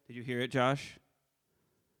good. Did you hear it, Josh?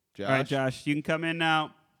 Josh. All right, Josh, you can come in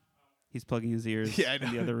now. He's plugging his ears Yeah, I in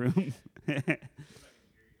know. the other room.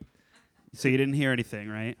 So you didn't hear anything,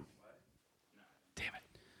 right? Damn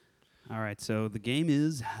it. All right, so the game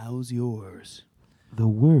is how's yours? The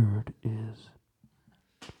word is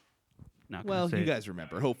not gonna Well, say you it. guys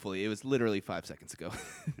remember. Hopefully, it was literally 5 seconds ago.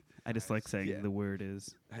 I just like saying Yeah. the word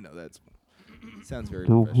is. I know that's sounds very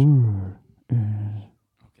The professional. word is.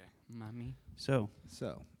 Okay, mommy, So,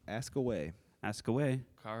 So ask away. ask away.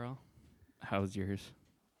 Carl, how's yours?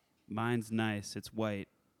 Mine's nice. It's white.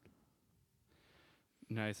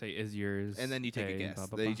 No, I say is yours. And then you take a guess.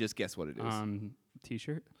 Then you just guess what it is.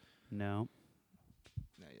 T-shirt. No.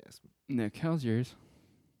 Now, yes. Nick, how's yours?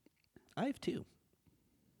 I have 2.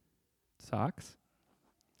 Socks.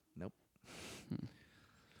 Nope.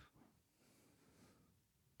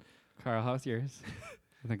 Carl, how's yours?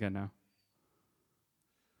 I think I know.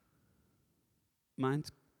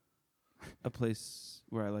 Mine's a place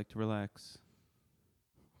where I like to relax.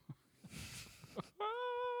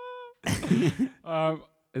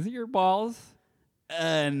 Is it your balls?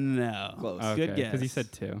 No. Close. Good Okay, guess. Because you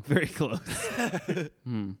said 2. Very close.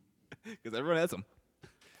 Hmm. Because everyone has them.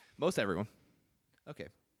 Most everyone. Okay.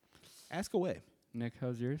 Ask away. Nick,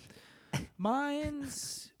 how's yours?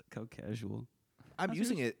 Mine's. How casual. I'm How's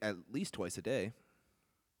using it at least twice a day.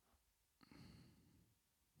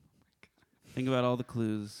 Think about all the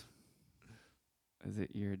clues. Is it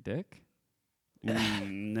your dick?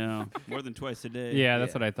 No. More than twice a day. Yeah,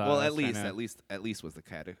 that's what I thought. Well, I at was trying least, to- at least was the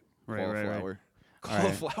cat. Right, right, right.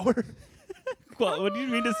 Cauliflower. All right. Cauliflower. What do you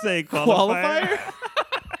mean to say? Qualifier?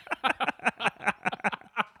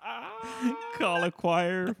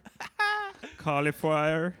 Cauliflower.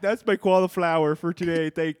 Cauliflower. That's my cauliflower for today.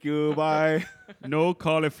 Thank you. Bye. No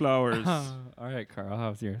cauliflowers. All right, Carl,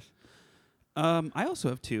 how's yours? I also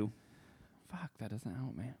have 2. Fuck, that doesn't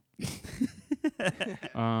help me.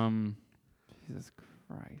 Jesus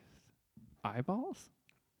Christ. Eyeballs?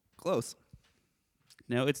 Close.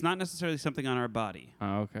 No, it's not necessarily something on our body.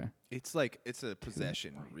 Oh, okay. It's like it's a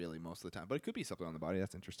possession, really, most of the time. But it could be something on the body.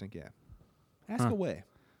 That's interesting. Yeah. Ask Huh. away.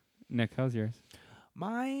 Nick, how's yours?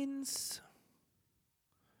 Mine's.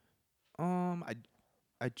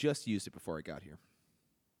 I just used it before I got here.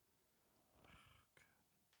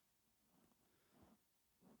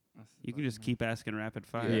 You can just keep asking rapid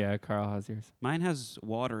fire. Yeah, Carl, how's yours? Mine has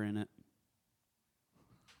water in it.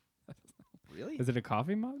 Really? Is it a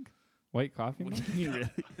coffee mug? White coffee mug?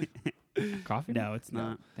 Coffee mug? No, it's No.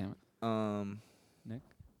 not. Damn it. Nick,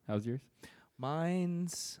 How's yours?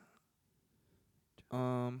 mine's.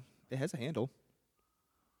 It has a handle.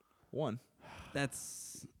 1.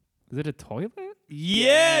 That's Is it a toilet?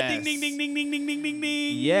 yeah. Ding Yes. ding ding ding ding ding ding ding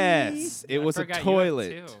ding. Yes, it was a forgot you have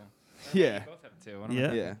toilet. 2. Yeah. Both have two. What am I Yeah.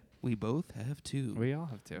 thinking? Yeah. We both have two. We all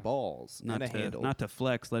have two. Balls not and a to handle. not to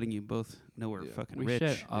flex, letting you both know we're Yeah. fucking We rich.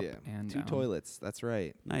 shit up yeah. and Two down. toilets. That's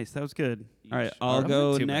right. Nice, that was good. All right, Yeesh. I'll That go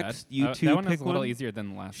wasn't too bad. next. You two that one pick is a little one. easier than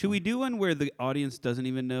the last. Should one. we do one where the audience doesn't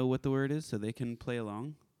even know what the word is, so they can play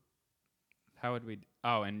along? How would we?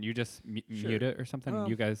 Oh, and you just Sure. mute it or something. Well,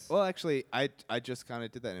 you guys. Well, actually, I just kind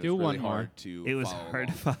of did that. And it Do was really one more. hard to. It was follow hard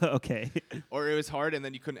to along. follow. Okay. Or it was hard, and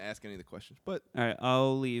then you couldn't ask any of the questions. But All right,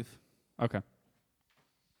 I'll leave. Okay.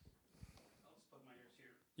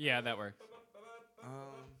 Yeah, that works.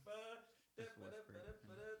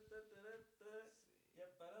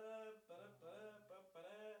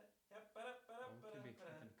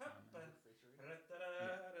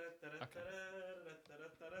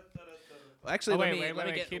 well, actually, Oh, let wait, me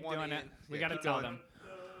wait, get keep one doing it. in. We Yeah, gotta keep tell going. them.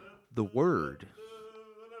 The word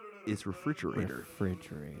is refrigerator.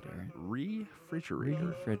 Refrigerator. Refrigerator.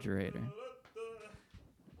 Refrigerator.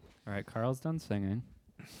 All right, Carl's done singing.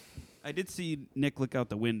 I did see Nick look out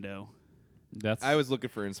the window. That's I was looking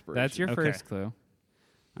for inspiration. that's your Okay. first clue.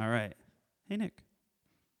 All right. Hey, Nick.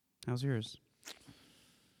 How's yours?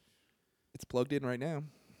 It's plugged in right now.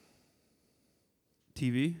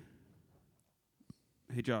 TV?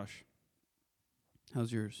 Hey, Josh.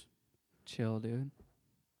 How's yours? Chill, dude.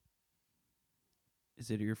 Is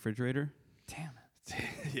it your refrigerator? Damn it.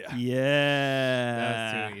 Yeah. Yeah.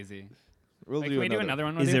 That was too easy. We'll Wait, do can we do another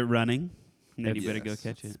one? with Is you? it running? Then you It's- better go Yes.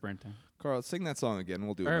 catch it. Sprinting. Carl, sing that song again.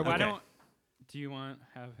 We'll do Or it. why Okay. don't? Do you want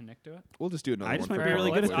have Nick do it? We'll just do another I just one. might for be Carl.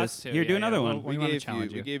 really good let's at us this. two, Here, do yeah, another yeah. one. We wanna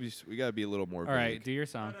challenge you. We gave you. We gotta be a little more. All right, vague. do your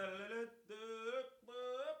song.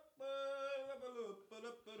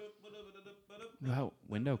 Wow,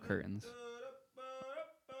 window curtains.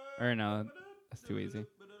 Or no, that's too easy.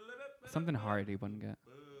 Something hard he wouldn't get.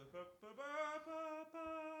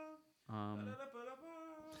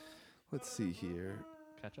 Let's see here.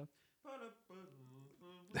 Ketchup?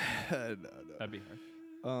 No. That'd be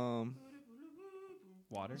hard.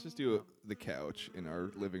 Water? Let's just do the couch in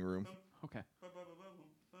our living room. Okay.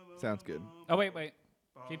 Sounds good. Oh, wait.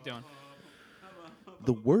 Keep doing.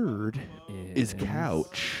 The word is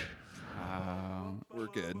couch. Um, We're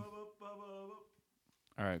good.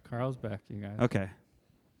 all right, Carl's back, you guys. Okay.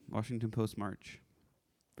 Washington Post March.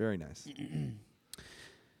 Very nice.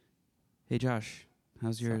 Hey, Josh.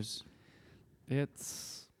 How's yours?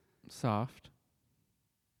 It's soft.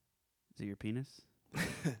 Is it your penis?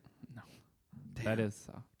 That is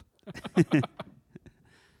soft.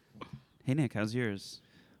 Hey, Nick. How's yours?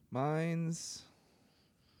 Mine's.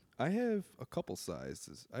 I have a couple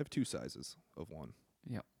sizes. I have two sizes of one.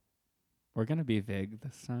 We're gonna be vague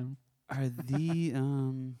this time. Are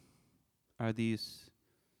these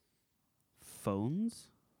phones?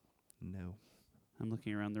 No. I'm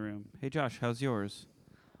looking around the room. Hey, Josh. How's yours?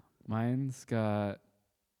 Mine's got.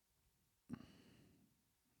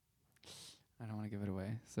 I don't want to give it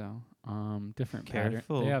away. So, different patterns.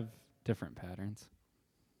 Careful. They have different patterns.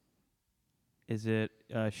 Is it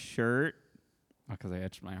a shirt? Because I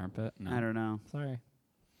etched my armpit. No. I don't know. Sorry.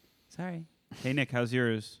 Sorry. Hey, Nick. How's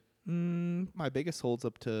yours? My biggest holds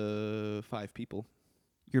up to 5 people.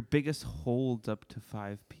 Your biggest holds up to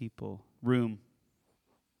 5 people. Room.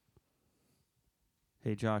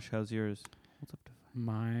 Hey, Josh. How's yours? Holds up to 5.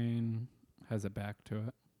 Mine has a back to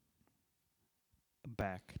it.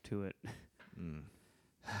 Back to it. Mm.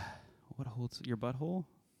 What holds your butthole?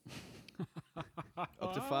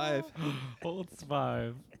 Up to 5. Holds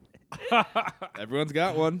 5. Everyone's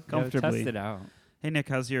got one. Comfortably. Test it out. Hey, Nick.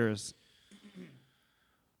 How's yours?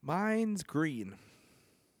 Mine's green.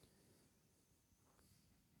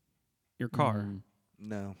 Your car.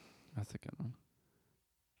 No. That's a good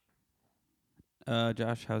one.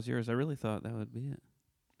 Josh. How's yours? I really thought that would be it.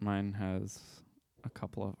 Mine has a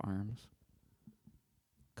couple of arms.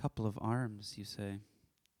 Couple of arms, you say.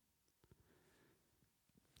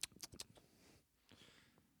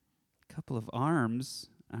 Couple of arms.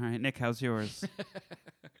 All right, Nick. How's yours?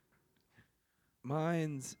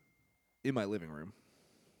 Mine's in my living room.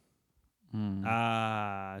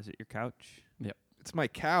 Is it your couch? It's my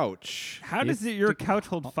couch. How does your couch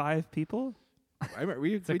hold 5 people?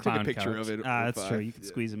 We a took a clown picture couch. of it. Ah, with that's true. 5. You can Yeah.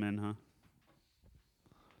 squeeze them in, huh?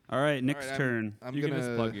 All right, Nick's I'm- turn. I'm You can gonna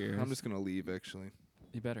just plug yours. I'm just gonna leave actually.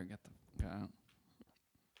 You better get the out.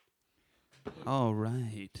 All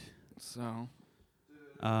right. So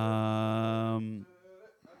Um,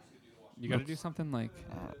 you got to do something like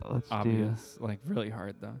let's obvious, like really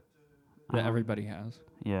hard though. That everybody has.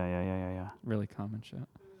 Yeah. Really common shit.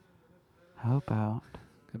 How about?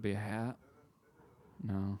 Could be a hat.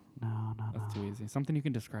 No, No. that's too easy. Something you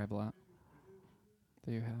can describe a lot.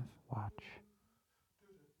 That you have. Watch.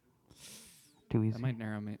 That easy. might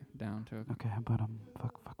narrow me down to Okay, how about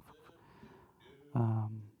fuck.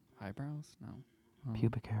 eyebrows. No.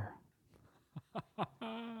 Pubic hair.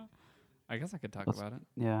 I guess I could talk Let's- about it.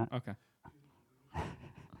 Yeah. Okay.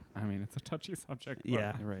 I mean, it's a touchy subject. but-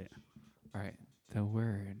 Yeah. Right. All right. The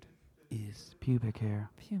word Is pubic hair.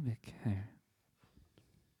 pubic hair.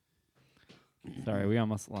 Sorry, we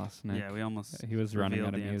almost lost Nick. Yeah, we almost. He was running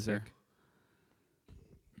out revealed of the answer.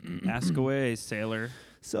 music. Ask away, sailor.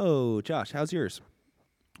 So, Josh, how's yours?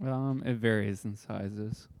 It varies in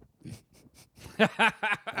sizes.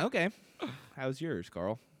 Okay. How's yours,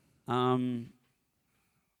 Carl? Oops,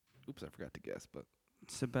 I forgot to guess, but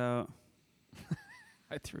It's about.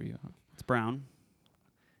 I threw you off. It's brown.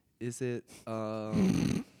 is it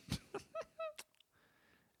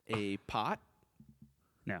a pot?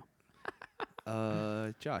 No.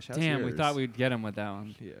 Josh, how's Damn, yours? we thought we'd get him with that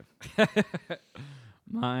one. Yeah.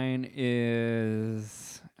 Mine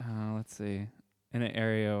is, let's see, in an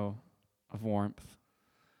area of warmth.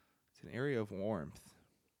 It's an area of warmth.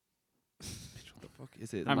 Bitch, what the fuck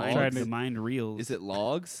is it? I'm logs? trying The mind reels. Is it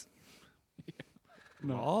logs?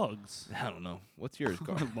 logs? I don't know. What's yours,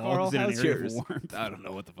 Carl? Logs Carl, in an how's area of yours? warmth. I don't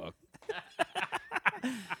know what the fuck.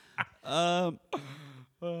 Oh,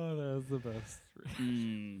 that was the best.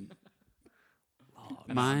 Mm,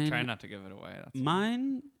 I'm Mine- trying not to give it away. That's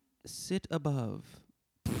mine sit above.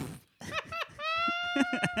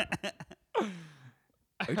 Are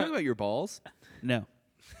you talking about your balls? No.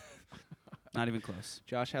 Not even close.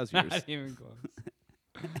 Josh, how's yours? not even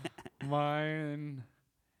close. Mine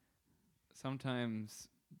sometimes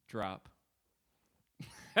drop.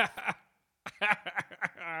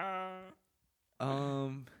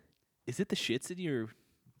 Is it the shits in your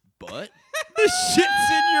butt? The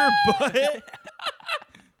shit's in your butt.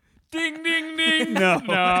 Ding, ding, ding. No.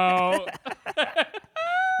 No.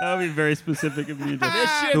 That would be very specific of me. The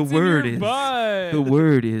shit's The in word your is- butt. The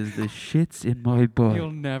word is the shit's in my butt.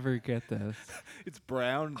 You'll never get this. It's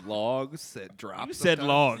brown logs that drop. You said sometimes.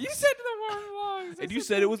 logs. You said the word logs. And you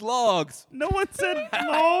said it was logs. No one said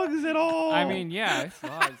logs at all. I mean, yeah, it's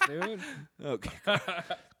logs, dude. Okay.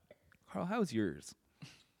 Carl, how's yours?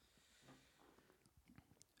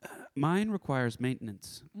 mine requires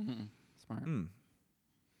maintenance. Mm-hmm. Smart. Hmm.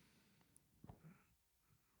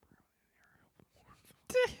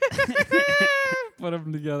 Put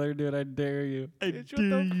them together, dude. I dare you. Bitch,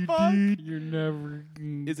 what the fuck? You're never.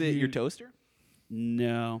 Is it your toaster?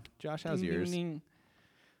 No, Josh, how's Ding, ding, yours? ding.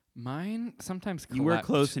 Mine sometimes you were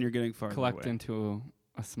close and you're getting farther collect away. into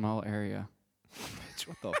a small area. Bitch,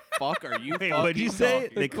 what the fuck are you Wait, what'd you fucking say?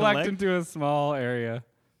 talking- They collect collect? into a small area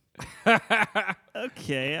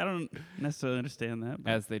Okay, I don't necessarily understand that.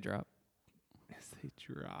 but- as they drop. As they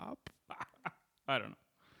drop. I don't know.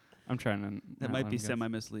 I'm trying to. that not might let be him guess.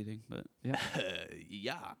 semi-misleading, but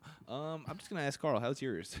Yeah. I'm just gonna ask Carl, how's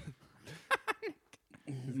yours?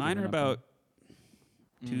 mine are giving up about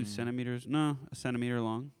on- 2 centimeters. No, a centimeter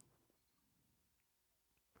long.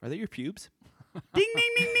 Are they your pubes? Ding ding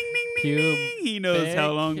ding ding ding ding. Pube ding. He knows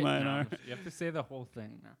how long Big- mine No, are. You have to say the whole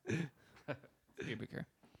thing now. Pubic hair.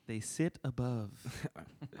 They sit above.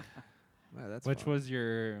 Wow, that's Which fun. was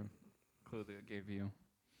your clue that it gave you?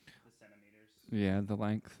 The centimeters. Yeah, the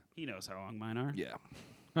length. He knows how long mine are. Yeah.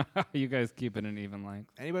 You guys keep it an even length.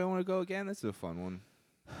 Anybody want to go again? This is a fun one.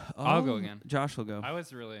 I'll go again. Josh will go. I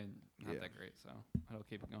was really not Yeah. that great, so I'll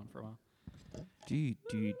keep it going for a while. Do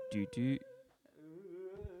do do do.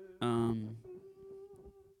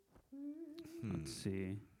 Let's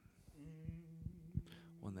see.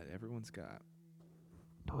 One that everyone's got.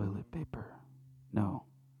 Toilet paper. No.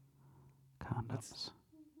 Condoms.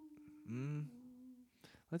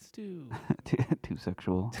 Let's do. Too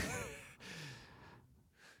sexual.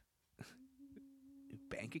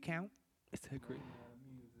 Bank account? Is that great?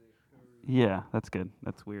 Yeah, that's good.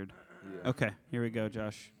 That's weird. Yeah. Okay, here we go,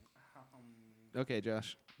 Josh. Okay,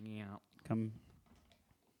 Josh. Yeah. Come.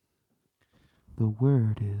 The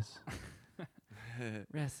word is.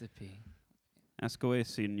 Recipe. Ask away,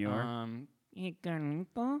 senor. Hey,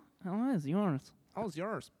 Carlito, how is yours? How's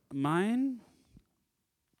yours? Mine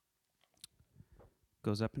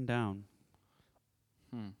goes up and down.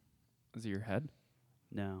 Is it your head?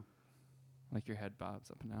 No. Like your head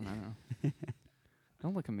bobs up and down? I don't know.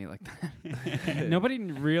 Don't look at me like that. Nobody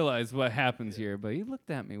realized what happens here, but you looked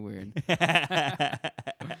at me weird. You're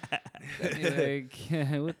like,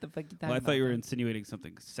 what the fuck you talking Well, I thought you were about? insinuating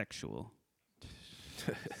something sexual.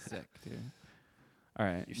 Sick, dude. All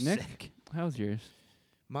right, You're Nick, sick. how's yours?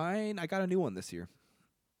 Mine, I got a new one this year.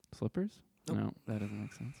 Slippers? Nope. No, that doesn't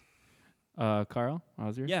make sense. Carl,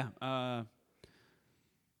 how's yours? Yeah. Got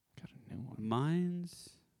a new one. Mine's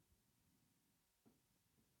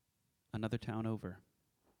Another town over.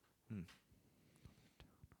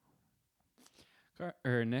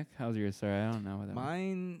 Or Nick, how's yours? Sorry, I don't know what that was.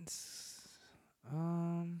 Mine's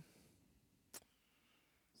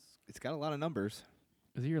it's got a lot of numbers.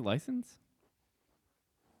 Is it your license?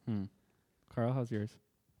 Carl, how's yours?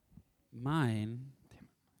 Mine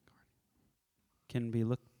can be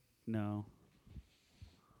looked. No,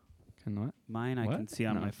 Can what? mine I What? can see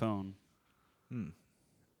on No. my phone.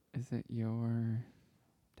 Is it your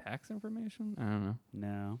tax information? I don't know.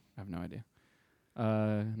 No. I have no idea.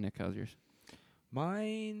 Nick, how's yours?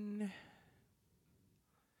 Mine.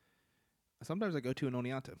 Sometimes I go to an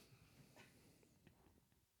Oneonta.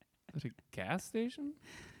 Is it a gas station?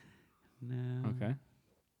 No. Okay.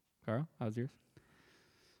 Carl, how's yours?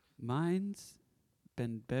 Mine's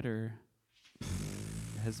been better.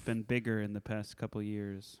 Has been bigger in the past couple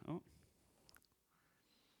years. Oh,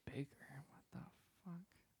 Bigger. What the fuck?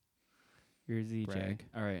 Yours, EJ. Brag.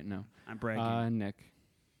 All right, no. I'm bragging. Nick,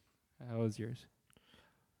 how was yours?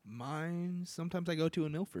 Mine. Sometimes I go to a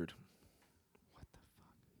Milford.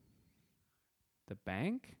 The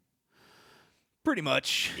bank? Pretty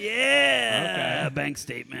much. Yeah. Okay. Bank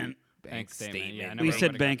statement. Bank statement, yeah, I We Nobody said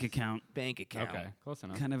would've bank got- account. Bank account. Okay, close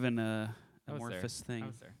enough. Kind of an I was there. amorphous I thing.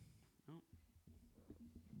 was there.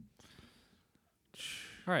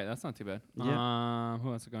 All right, that's not too bad. Yeah. Who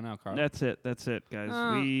wants to go now, Carl? That's it, guys.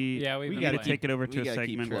 yeah, we we been got to playing. take it over we to a gotta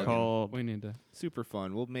keep segment trucking. called. We need to. Super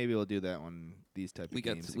fun. Maybe we'll do that one. These type of We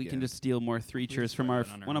games. we can again. just steal more three cheers just from work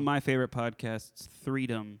our it on our one of own. my favorite podcasts,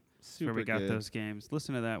 Freedom. Super Where we got good. those games.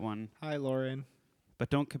 Listen to that one, Hi, Lauren.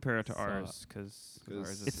 but don't compare it to So- ours because 'Cause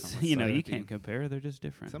Ours is it's so much you better. you can't compare. They're just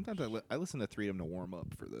different. Sometimes I listen to Freedom to warm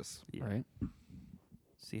up for this. Yeah. Right.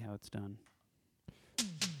 See how it's done.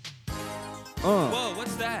 Whoa,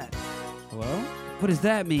 what's that? Hello? What does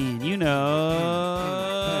that mean? You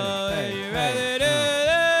know. Hey, You hey, ready hey, to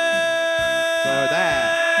So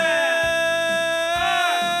that.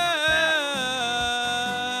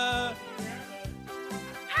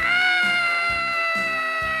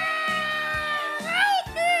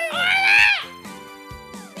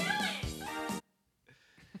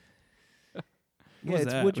 What was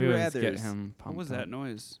it's that? Would We You always get Rathers. him What pumped was up. that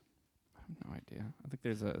noise? I have no idea. I think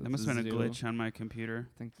there's a. That must have been a zoo. glitch on my computer.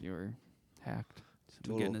 I think you were hacked.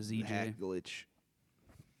 I'm getting a Total ZJ. hack glitch.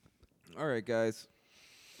 All right, guys.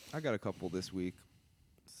 I got a couple this week.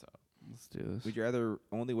 So let's do this. Would you rather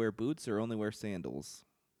only wear boots or only wear sandals?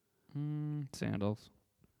 Sandals.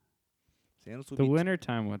 Sandals would The be winter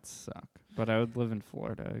time would suck, but I would live in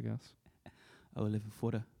Florida, I guess. I live in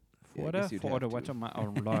Florida. Yeah, I guess you'd have what's to. on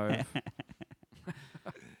my life?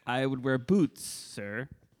 I would wear boots, sir.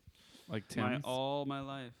 Like My, Tim's? all my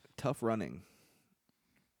life. tough running.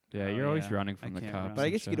 Yeah, Oh, you're always yeah. running I from the can't cops. run. But I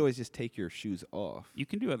and guess you shit. could always just take your shoes off. You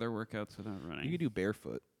can do other workouts without running. You could do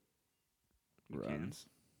barefoot You can. runs.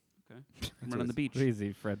 Run on what the beach.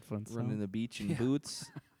 Easy, Fred Flintstone. Run in the beach in Yeah. boots.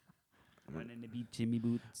 Run in the beach, Jimmy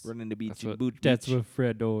boots. Run in the beach That's in what, boot. that's beach. what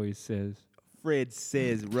Fred always says. Fred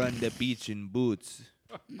says. Run the beach in boots.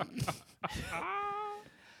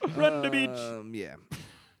 Run the beach. Yeah.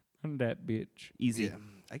 And that bitch. Easy. Yeah.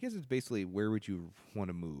 I guess it's basically where would you want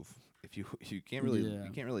to move if you can't really Yeah.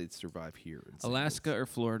 you can't really survive here. in Alaska sandals. or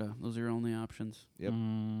Florida. Those are your only options. Yep.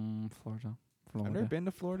 Florida. I've never been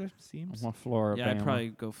to Florida. Seems I want Florida. Yeah, I'd probably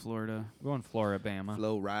go Florida, I'm going Florida.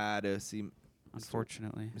 Florida. See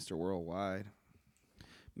unfortunately. Mr. Worldwide.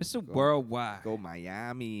 Mr. Go- Worldwide. Go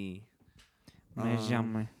Miami.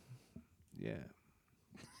 Miami. Yeah.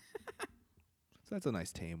 So that's a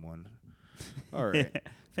nice tame one. All right.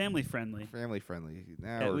 Family friendly. Family friendly.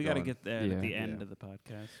 Now Yeah, we're we got to going. get that Yeah. at the end Yeah. of the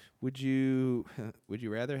podcast. Would you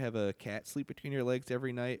rather have a cat sleep between your legs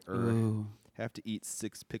every night or Ooh. have to eat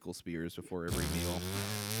 6 pickle spears before every meal?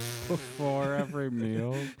 Before every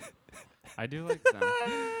meal. I do like them.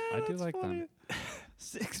 I do like them.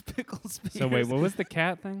 6 pickle spears. So wait, what was the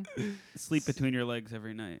cat thing? Sleep between your legs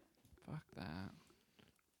every night. Fuck that.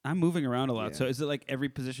 I'm moving around a lot. Yeah. So is it like every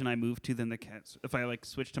position I move to, then the cat? If I like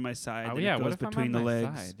switch to my side, Oh then yeah, it goes what if between I'm the on my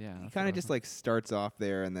legs. side? Yeah. He kind of just like starts off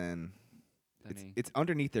there and then it's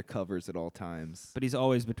underneath their covers at all times. But he's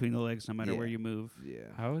always between the legs, no matter Yeah. where you move. Yeah.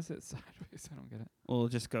 How is it sideways? I don't get it. We'll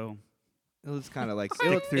just go It'll just kind of like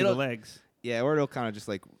stick through the legs. Yeah, or it'll kind of just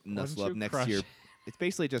like Why don't nuzzle up you next to crush your. it? It's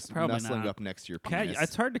basically just Probably nuzzling not. up next to your Cat, penis.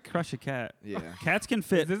 it's hard to crush a cat. Yeah. Cats can Is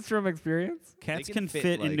fit. this from experience? Cats can can fit,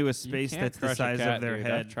 fit like- into a You space can't that's the crush a size cat, of their dude.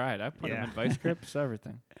 head. I've tried. I've put them Yeah. in vice grips,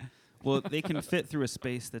 everything. Well, they can fit through a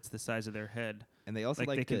space that's the size of their head. And they also Like,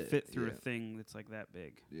 like they can to- fit through yeah, a thing that's like that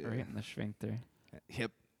big. yeah. Right in the sphincter.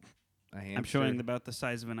 Yep. A hamster. I'm showing about the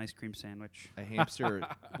size of an ice cream sandwich. A hamster.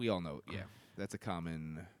 We all know. Yeah, that's a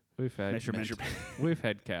common We've had Measurement. we've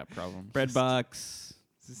had cat problems. Bread box.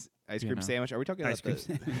 Is this ice You cream know. sandwich? Are we talking Ice about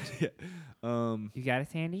cream the? Yeah. You got it,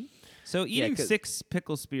 Sandy? So Yeah, eating 'cause- 6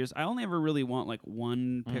 pickle spears, I only ever really want like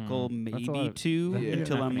one pickle, That's a lot maybe of- 2, Yeah. until You're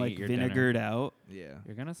not I'm gonna like eat your dinner. vinegared out. Yeah.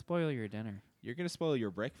 You're gonna spoil your dinner. You're gonna spoil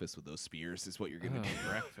your breakfast with those spears. Is what you're gonna Oh, do.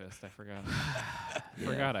 breakfast. I forgot.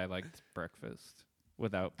 Forgot I liked breakfast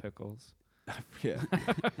without pickles. Yeah.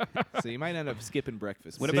 So you might end up skipping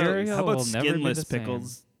breakfast. What with about Cereal how about will never be skinless the same.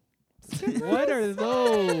 pickles? What are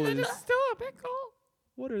those? Still a pickle.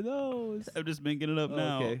 What are those? I'm just making it up Oh,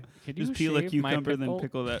 now. okay. Could you Just peel a shave my cucumber, then pickle?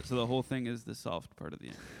 pickle that, so the whole thing is the soft part of the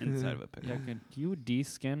inside of a pickle. Yeah, could you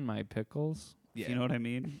de-skin my pickles? Yeah. You know what I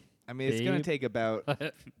mean? I mean, it's gonna Babe. take about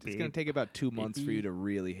it's gonna Babe. take about 2 months for you Baby. to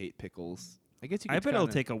really hate pickles. I guess you. I could bet it'll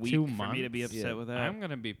kinda- take a week 2 for me to be months? upset Yeah. with that. I'm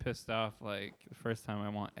gonna be pissed off like the first time I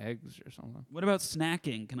want eggs or something. What about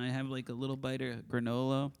snacking? Can I have like a little bite of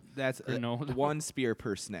granola? That's Granola. 1 spear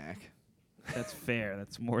per snack. That's fair.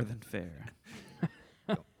 That's more than fair.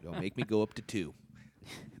 Don't make me go up to 2.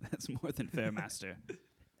 That's more than fair, master.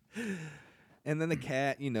 And then the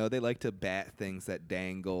cat, they like to bat things that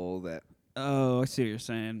dangle. That Oh, I see what you're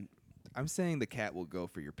saying. I'm saying the cat will go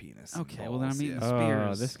for your penis. and Okay, well then I'm balls, eating yeah. Oh,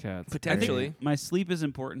 spears. this cat's Potentially. great. My sleep is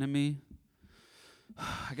important to me.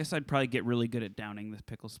 I guess I'd probably get really good at downing the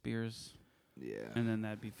pickle spears, Yeah. and then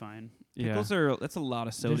that'd be fine. Yeah. Pickles that's a lot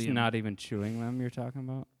of Just sodium. not even chewing them. You're talking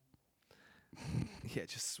about? Yeah,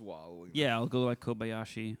 just swallowing. Yeah, I'll go like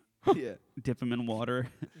Kobayashi, Yeah. dip them in water.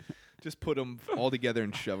 Just put them all together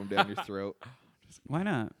and shove them down your throat. Why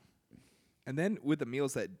not? And then with the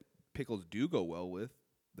meals that pickles do go well with,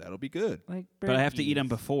 that'll be good. Like, But I have to eat them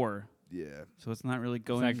birdies. before, Yeah. so it's not really It's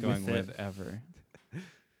going, not going with with it. ever.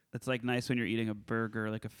 It's like nice when you're eating a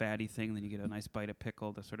burger, like a fatty thing, then you get a nice bite of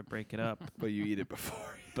pickle to sort of break it up. But you eat it before.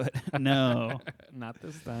 But no. Not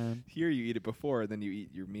this time. Here you eat it before, then you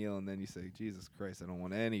eat your meal, and then you say, Jesus Christ, I don't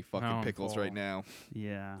want any fucking I'm pickles right full. now.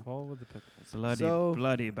 Yeah. All with the pickles. Bloody, So,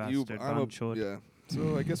 bloody You, bastard. I'm a, Banchod. yeah.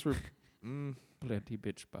 So I guess we're... Bloody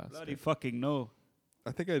bitch bastard. Bloody fucking no.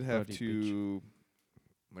 I think I'd have Bloody to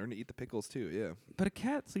learn to eat the pickles too, yeah. But a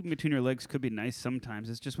cat sleeping between your legs could be nice sometimes.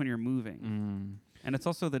 It's just when you're moving. Mm. And it's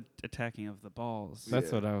also the attacking of the balls. That's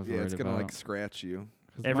Yeah. what I was Yeah, it's worried gonna like about. scratch you.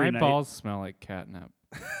 'Cause Every my night- balls smell like catnip.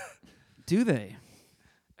 Do they?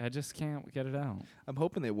 I just can't get it out. I'm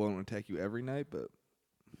hoping they won't attack you every night, but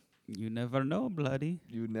You never know, bloody.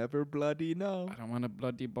 you never bloody know. I don't want a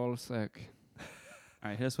bloody ball sack. All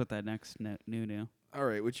right, hit us with that next new. All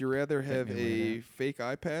right, would you rather Hit have me with a it. fake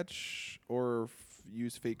eye patch or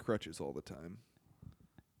use fake crutches all the time?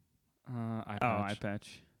 Eye Oh, eye patch.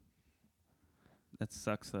 patch. That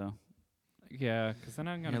sucks, though. Yeah, because then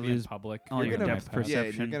I'm gonna You be in lose public. all You're your gonna- depth eye patch. Yeah,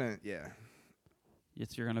 perception. you're gonna, yeah.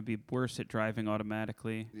 You're going to be worse at driving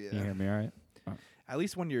automatically. You Yeah. hear me all right? At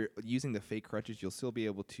least when you're using the fake crutches, you'll still be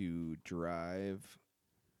able to drive.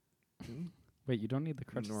 Wait, you don't need the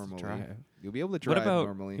crutches Normally. to drive. You'll be able to drive about-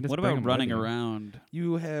 normally. You just What bring about 'em running with you. around?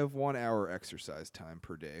 You have 1 hour exercise time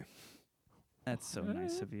per day. That's so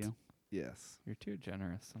nice of you. Yes. You're too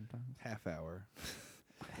generous sometimes. Half hour.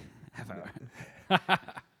 Half hour.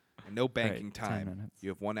 And no banking Right, 10 time. minutes. You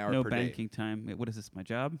have 1 hour No per banking time. Wait, what is this, my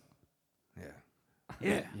job? day.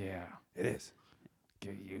 Yeah. Yeah. It is.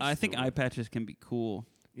 Get used I think to eye it. patches can be cool.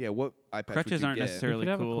 Yeah, what eye patch Crutches would you aren't get? You necessarily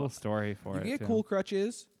could have cool. a cool story for You it. can get too. cool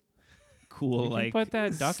crutches. Cool, You can like put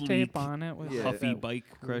that duct tape sleek, on it with Yeah. Huffy that bike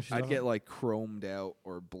cool crutches. I'd stuff. get like chromed out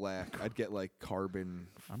or black. I'd get like carbon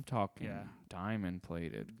I'm talking Yeah. diamond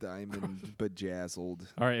plated. diamond bejazzled.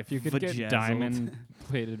 All right, if you could Vajazzled. get diamond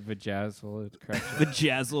plated vajazzled crutches,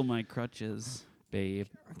 Vajazzle my crutches. babe.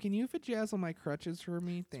 Can you vajazzle my crutches for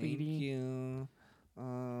me? Thank Sweetie. you.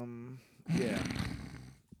 Yeah.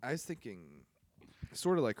 I was thinking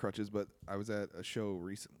sort of like crutches, but I was at a show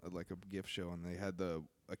recently, like a gift show, and they had a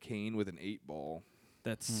cane with an 8-ball.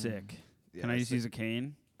 That's Mm. sick. Yeah, Can I just use a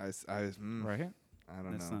cane? I was, Right? I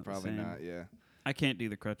don't That's know. not the Probably same. not, yeah. I can't do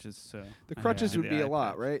the crutches, so The I crutches have would the be a eye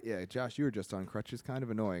lot, patch. right? Yeah, Josh, you were just on crutches. Kind of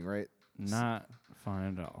annoying, right? Not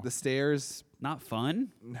fun at all. The stairs, Not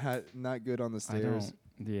fun. not good on the I stairs.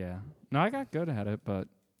 don't. Yeah. No, I got good at it, but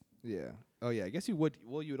Yeah. Oh, yeah. I guess you would.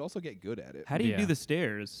 Well, you would also get good at it. How do you do Yeah. the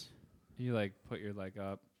stairs? you like put your leg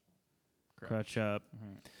up. Crutch up.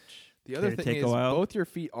 Mhm. The other Did it thing take a is, while? both your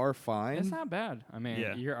feet are fine. It's not bad. I mean,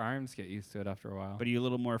 Yeah. your arms get used to it after a while. But are you a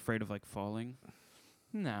little more afraid of like falling?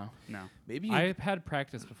 no, No. Maybe you, I've had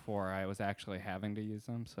practice before. I was actually having to use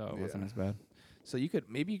them, so it wasn't Yeah. as bad. so you could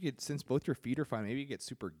maybe you could, since both your feet are fine, maybe you get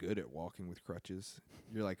super good at walking with crutches.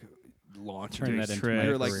 You're like launching. Turn Doing that into tricks. my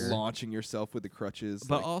You're like career. launching yourself with the crutches.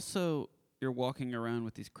 But like, also, you're walking around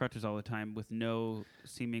with these crutches all the time with no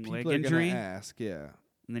seeming people leg are injury. gonna ask, yeah.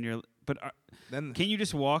 and then you're. But Then can you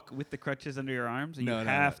just walk with the crutches under your arms? Or no, you no,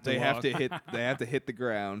 have to. They have walk to hit. They have to hit the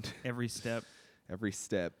ground every step. every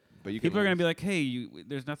step. But you People are can gonna be like, "Hey,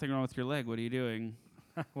 there's nothing wrong with your leg. What are you doing?"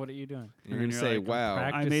 What are you doing? You're and gonna you're say, like, "Wow."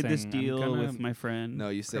 I made this Practicing. I'm deal gonna with my friend. No,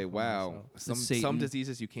 you say, cripple "Wow." myself. Some Satan.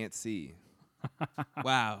 diseases you can't see.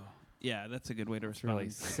 Wow. Yeah, that's a good way to It's respond really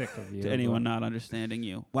sick of you. to anyone but not understanding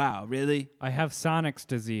you. Wow, really? I have Sonic's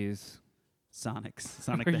disease. Sonic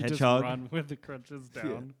Where the you just Hedgehog, run with the crutches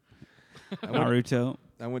down. Naruto.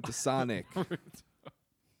 I went to Sonic, Down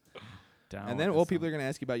and with then the well, people Sonic. are gonna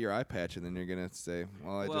ask you about your eye patch, and then you're gonna say,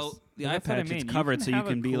 "Well, I just." The Well, eye that's what I patch mean. it's You covered, can so you have a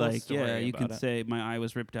can be cool like, yeah, story you can about it. say my eye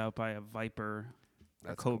was ripped out by a viper, a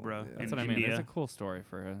That's cool, cobra. yeah. in That's what I mean. India. There's a cool story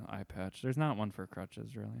for an eye patch. There's not one for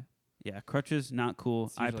crutches, really. Yeah, crutches not cool.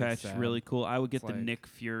 It's Eye usually patch sad. really cool. I would get It's the like- Nick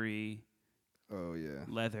Fury Oh yeah.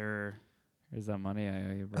 leather. Here's that money I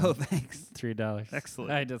owe you, bro. Oh, thanks. $3.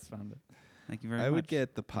 Excellent. I just found it. Thank you very I much. would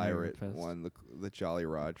get the I know you're pirate pissed. one, the Jolly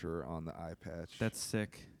Roger on the eye patch. That's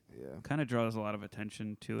sick. yeah. Kind of draws a lot of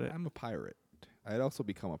attention to it. I'm a pirate. I'd also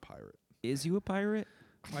become a pirate. Is you a pirate?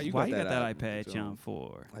 Why Why you got that out, eye patch Joan? on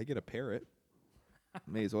for? I get a parrot.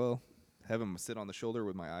 May as well have him sit on the shoulder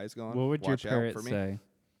with my eyes gone. What would Watch your out parrot for me. say?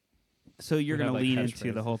 So you're You have, gonna like, lean into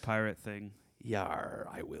catchphrases. the whole pirate thing. Yar,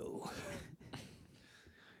 I will.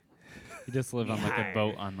 You just live on like a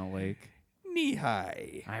boat on the lake. Knee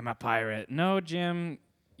high. I'm a pirate. No, Jim,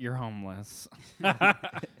 you're homeless.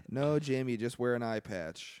 No, Jim, you just wear an eye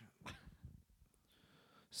patch.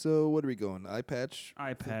 So what are we going? Eye patch?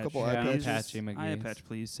 Eye A patch. couple Yeah, eye I'm patches. patchy Eye McGee's. patch,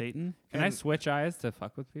 please, Satan. Can I And- switch eyes to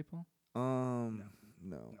fuck with people? No.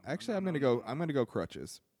 Actually, I'm gonna go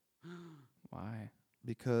crutches Why?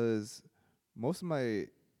 because most of my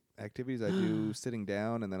activities I do sitting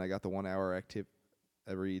down, and then I got the 1 hour active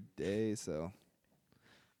every day. So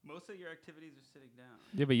Most of your activities are sitting down.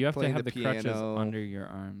 Yeah, but you have to Playing have the the crutches piano. under your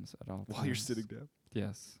arms at all while you're times. sitting down.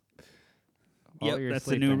 Yes. Yep, While you're that's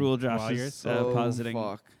the new sleeping. rule While Josh you're is sleeping. positing.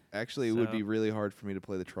 Fuck. Actually, it would be So- really hard for me to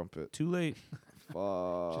play the trumpet. Too late.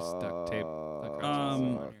 Fuck. Just duct tape the crutches Um,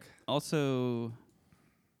 on your- Also,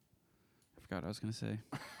 I forgot what I was gonna say.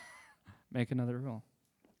 Make another rule.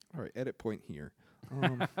 All right, edit point here.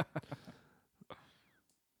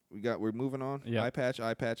 We're moving on. Yep. Eye patch.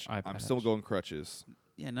 Eye I'm still patch. going crutches.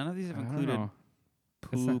 Yeah, none of these have I don't included know.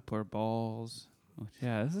 It's not- poop or balls.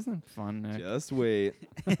 Yeah, this isn't fun, Nick. Just wait.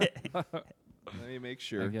 Let me make I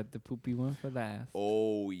sure. get the poopy one for that.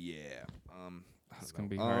 Oh yeah. I It's don't gonna know.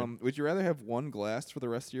 be hard. Would you rather have one glass for the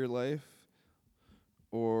rest of your life,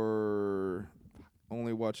 or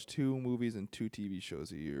only watch 2 movies and 2 TV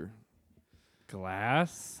shows a year?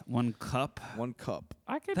 Glass? One cup. One cup.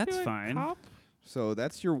 I could That's do a fine. cup. So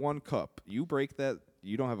that's your 1 cup. You break that,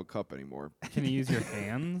 you don't have a cup anymore. Can you use your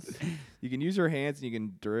hands? You can use your hands and you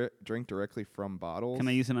can drink directly from bottles. Can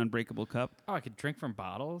I use an unbreakable cup? Oh, I could drink from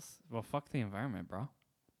bottles? Well, fuck the environment, bro.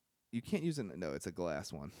 You can't use it. No, it's a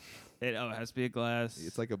glass one. It has to be a glass.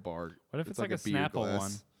 It's like a bar. What if it's like a beer Snapple glass.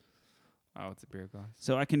 one? Oh, it's a beer glass.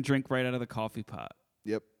 So I can drink right out of the coffee pot.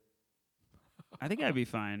 Yep. I think I'd be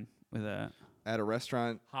fine with that. At a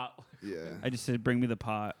restaurant. Hot. Yeah. I just said bring me the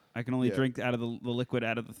pot. I can only Yeah. drink out of the liquid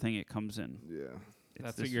out of the thing it comes in. Yeah. It's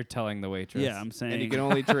That's this- what you're telling the waitress. Yeah, I'm saying. And you can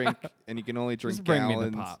only drink. And you can only drink Just bring me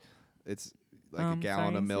gallons. the pop. It's like a gallon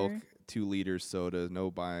sorry, of milk, sir? 2 liters soda. No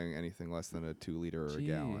buying anything less than a 2 liter or a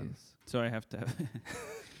gallon. Jeez. So I have to have.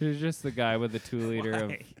 You're just the guy with the 2 liter of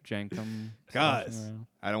Why? Jenkum. Guys. sloshing around.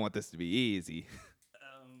 I don't want this to be easy.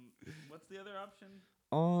 What's the other option?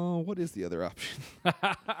 Oh, what is the other option?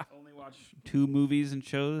 Only watch 2 movies and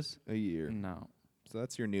shows. A year. No. So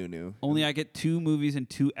that's your new. Only I get 2 movies and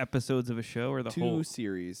 2 episodes of a show, or the 2 whole.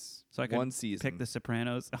 series. So I could 1 season. Pick The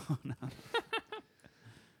Sopranos. Oh no,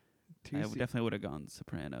 2 I definitely would have gone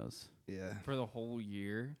Sopranos. Yeah. For the whole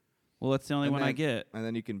year? Well, that's the only And one I then- get. And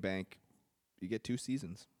then you can bank. You get 2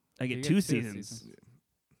 seasons. I You get get 2 2 seasons. seasons.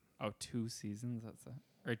 Oh, 2 seasons? That's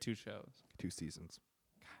it. Or 2 shows. 2 seasons.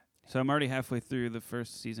 So I'm already halfway through the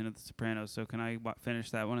first season of The Sopranos. So can I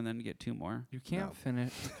finish that one and then get 2 more? You can't No.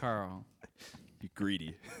 finish, Carl. You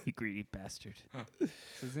greedy. You greedy bastard. This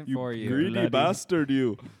isn't for you. greedy bastard,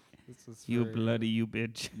 you. This is You for bloody you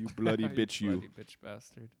bitch. You bloody bitch, you. Bloody bitch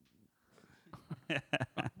bastard.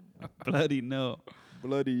 Bloody no.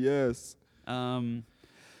 Bloody yes. I'm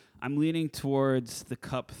leaning towards the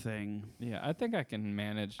cup thing. Yeah, I think I can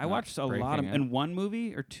manage. I not watched a lot of breaking it. in one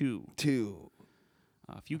movie or 2. 2.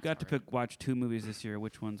 If you got to watch 2 movies this year,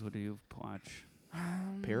 which ones would you watch?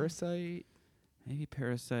 Parasite. Maybe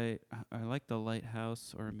Parasite. I like The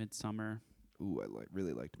Lighthouse or Midsummer. Ooh, I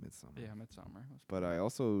really liked Midsummer. Yeah, Midsummer. Was But I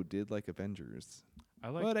also did like Avengers. I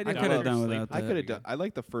like. But I I didn't could have love done Sleep without was I that. could have pretty done. I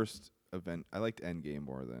liked the first event. I liked Endgame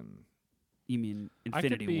more than You mean I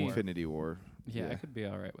could Infinity be- War? Infinity War. good. Yeah, I could be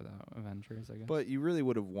all right without Avengers. I guess. But you really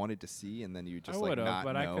would have wanted to see, and then you just I like would have, not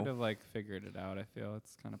but know. I could have like figured it out. I feel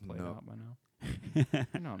it's kind of played No. out by now. You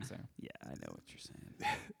know what I'm saying? Yeah, I know what you're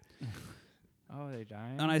saying. Oh, they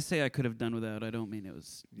dying. When I say I could have done without, I don't mean it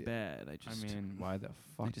was Yeah. bad. I I just mean, why the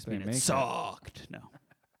fuck I just did they mean make it sucked. No,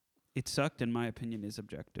 it sucked. In my opinion, is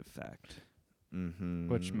objective fact. Mm-hmm.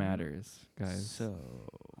 Which matters, guys. So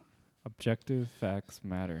Objective facts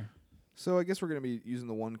matter. So I guess we're gonna be using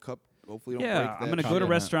the 1 cup. Hopefully, don't yeah, break that. I'm gonna cup. go to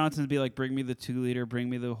Yeah. restaurants and be like, bring me the 2 liter, bring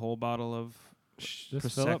me the whole bottle of.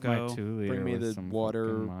 Just fill up my Prosecco. 2 liter. Bring me with the some water.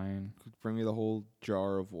 fucking wine. Bring me the whole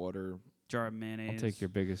jar of water. Jar of mayonnaise. I'll take your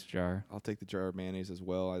biggest jar. I'll take the jar of mayonnaise as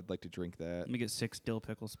well. I'd like to drink that Let me get 6 dill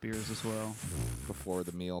pickle spears as well. before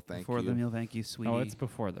the meal. Thank Before you. the meal, thank you, sweetie. Oh, it's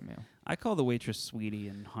before the meal. I call the waitress sweetie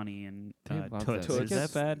and honey and They love toots. that. Is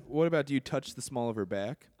that bad? What about, do you touch the small of her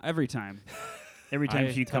back? Every time. Every time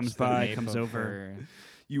I she touch comes the by, nape comes of over. her.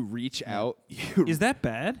 You reach Yeah. out. You, Is that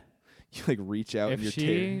bad? you like reach out and If you're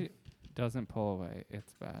she doesn't pull away,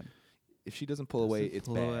 it's bad. if she doesn't pull away, Doesn't it's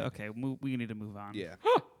pull bad. away. Okay, we need to move on. Yeah,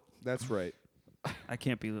 that's right. I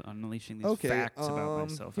can't be unleashing these Okay, facts about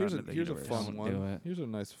myself. here's out a into the here's a universe. fun Don't one. do it. Here's a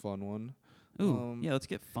nice fun one. Ooh, yeah, let's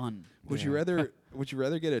get fun. Would you Yeah. rather would you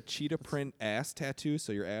rather get a cheetah print ass tattoo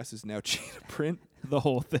so your ass is now cheetah print? The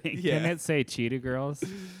whole thing. Yeah. Can it say cheetah girls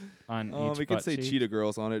on each It could butt say cheek? cheetah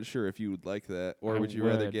girls on it, sure, if you would like that. Or I would you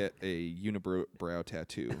rather would. get a unibrow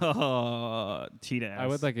tattoo? Oh, cheetah ass. I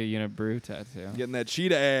would like a unibrew tattoo. Getting that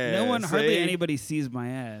cheetah ass. No one, hardly eh? anybody sees my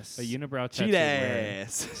ass. A unibrow tattoo. Cheetah where-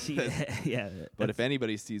 ass. Yeah. But if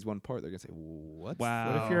anybody sees one part, they're gonna say, "What?"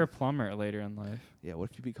 Wow. What if you're a plumber later in life? Yeah.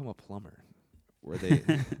 What if you become a plumber? Where they?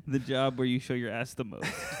 the job where you show your ass the most.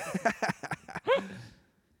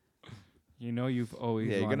 You know you've always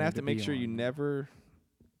Yeah, you're gonna wanted have to make be sure you one. never.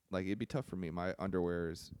 Like, it'd be tough for me. My underwear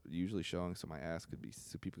is usually showing, so my ass could be,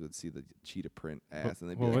 so people could see the cheetah print ass, and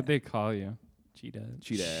they'd be What like, would they call you? Cheetah.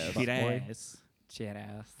 cheetah ass. Cheetah Fuckboy? ass. Cheetah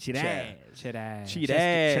ass. Cheetah Cheetah. ass. Cheetah ass. Cheetah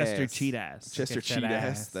Chester ass. cheetah ass. Chester Get that cheetah ass.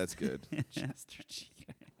 ass. That's good. Chester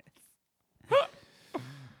cheetah ass.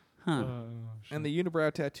 Huh. Oh, And the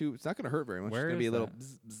unibrow tattoo, it's not gonna hurt very much. Where it's gonna be is a little. that?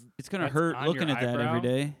 Bzz, bzz. It's gonna That's hurt on looking your at that every eyebrow?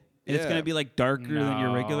 day. And it's Yeah. gonna be like darker than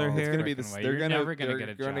your regular No, hair. It's gonna be Freaking this. way. They're You're gonna. never gonna they're get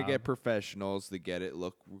a gonna job. get professionals to get it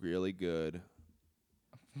look really good.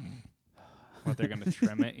 What, they're gonna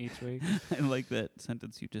trim it each week? I like that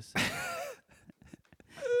sentence you just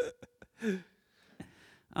said.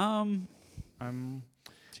 I'm.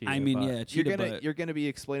 I mean, butt. yeah, You're cheetah gonna. butt. You're gonna be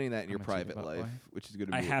explaining that in your I'm a cheetah private butt life, boy. which is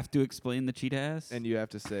gonna be. I have to explain the cheetah ass. And you have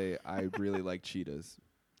to say, "I really like cheetahs."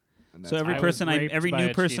 And So every I was person raped every by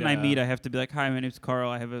new a person I cheetah. meet, I have to be like, "Hi, my name's Carl.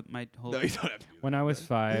 I have my whole." no, you don't have to. Do When I was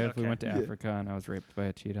 5, we Okay. went to Yeah. Africa and I was raped by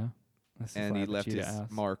a cheetah. This is and why I he have a left his cheetah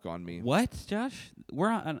ass. mark on me. What, Josh? We're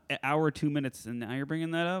on an hour 2 minutes, and now you're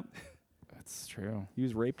bringing that up That's true. He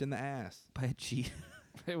was raped in the ass. by a cheetah.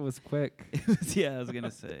 It was quick. Yeah, I was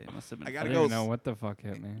gonna say it must have been. I I gotta funny. didn't go know what the fuck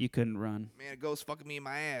hit me. You couldn't run. Man, it goes fucking me in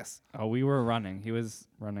my ass. Oh, we were running. He was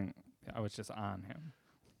running. I was just on him.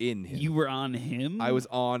 In him. You were on him. I was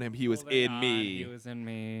on him. He was Holding in on, me. He was in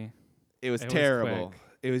me. It was it was terrible. quick.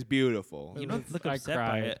 It was beautiful. You It don't was- look I upset by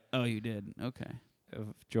cried. it. Oh, you did. Okay.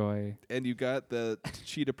 Of joy. And you got the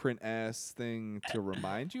cheetah print ass thing to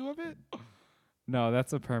remind you of it? No,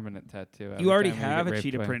 that's a permanent tattoo. Every You already time we have get a raped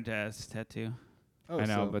cheetah by- print ass tattoo. Oh, I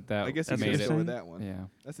know, so but that I guess you That's made what it you're with saying? that one. Yeah.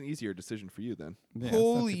 That's an easier decision for you then. Yeah, it's not too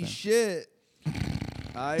Holy bad. shit.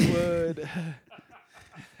 I would.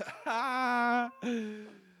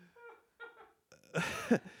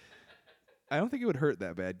 I don't think it would hurt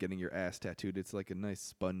that bad getting your ass tattooed. It's like a nice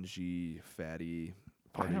spongy, fatty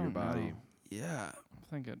part of your don't body. know. Yeah.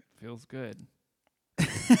 I think it feels good.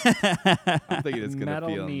 I'm thinking it's gonna Metal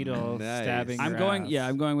feel needle nice. stabbing I'm your going. ass. Yeah,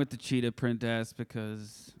 I'm going with the cheetah print ass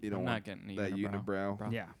because. You don't I'm want not getting that unibrow. unibrow. Bro.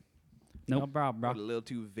 Yeah. No, Nope. bro, But a bro. little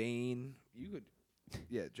too vain. You could.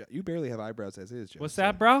 Yeah, you barely have eyebrows as is. Joe, What's so-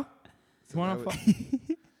 that, bro? so You wanna that would- Fucking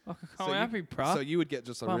so call you- me bro? So you would get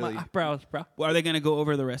just a Well, really. my eyebrows, bro. Well, are they gonna go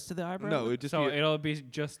over the rest of the eyebrow? No, it would just So be. it'll be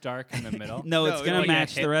just dark in the middle. No, it's No, gonna like a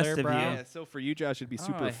match the rest Hitler of brow? you. Yeah, so for you, Josh, it'd be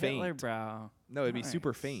super Oh, a Hitler faint. brow. No, it'd be super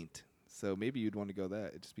Nice. faint. So maybe you'd want to go that.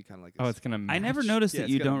 It'd just be kind of like. Oh, it's gonna. Match. I never noticed Yeah, that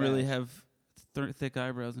it's you gonna don't really match. have thick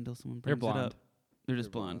eyebrows until someone They're brings it blonde. up. They're just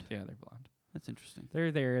They're blonde. blonde. Yeah, they're blonde. That's interesting.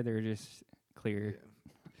 They're there. They're just clear.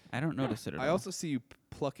 I don't notice it at I all. also see you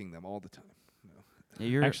plucking them all the time. Yeah,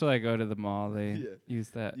 you're Actually, I go to the mall. They Yeah. use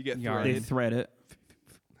that You get yarn. they thread it.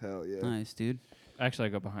 Hell yeah. Nice, dude. Actually, I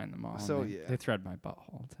go behind the mall. and So, they, yeah. they thread my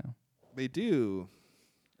butthole too. They do.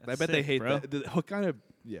 I bet they hate that. What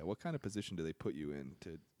kind of position do they put you in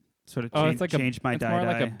to? Sort of Oh, change, it's like change my it's more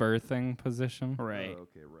like a dye. birthing position. Right. Oh,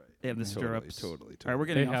 okay, right. They have the Totally, stirrups. Totally. All right, we're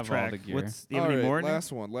They getting off have all track. the gear. What's do you have any All more? right, Nick?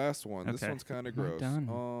 last one. This Okay. one's kind of We're gross.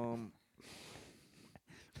 done.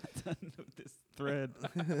 This thread.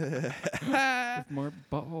 With more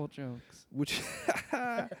butthole jokes. Would you,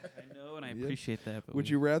 I know, and I Yeah. appreciate that. But would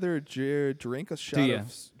we- you rather drink a shot ya?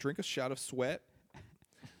 of drink a shot of sweat,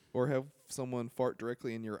 or have someone fart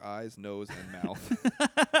directly in your eyes, nose, and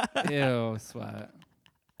mouth? Ew, sweat.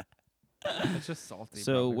 It's just salty.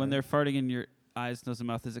 So probably, when right? they're farting in your eyes, nose, and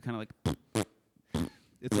mouth, is it kind of like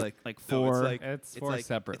It's like like no, four? It's four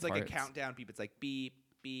separate It's like a farts. countdown beep. It's like beep,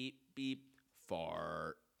 beep, beep,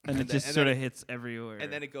 fart, and it then- just sort of hits everywhere.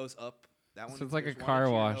 and then it goes up. That one. So it's like a goes one car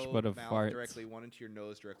into your wash, but of mouth farts. Directly, one into your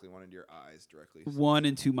nose directly, one into your eyes directly. one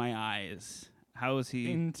into my eyes. How is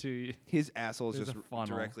he? Into y- His asshole is There's just a funnel.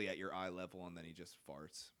 directly at your eye level, and then he just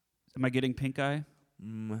farts. Am I getting pink eye?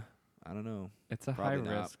 I don't know. it's a Probably high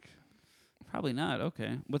not. risk. Probably not.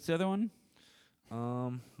 Okay. What's the other one?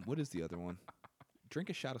 What is the other one? Drink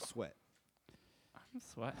a shot of sweat. I'm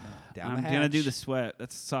sweating. Down I'm the gonna do hatch. the sweat.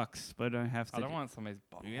 That sucks, but I have to. I don't want somebody's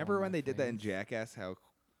butthole. Remember in when my they did that in face. Jackass? How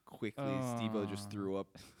quickly Steve-O just threw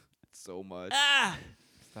up so much. Ah!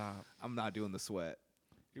 Stop. I'm not doing the sweat.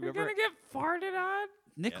 You You're remember? gonna get farted on.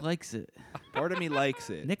 Nick Yeah. likes it. Part of me likes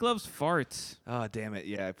it. Nick loves farts. Oh damn it!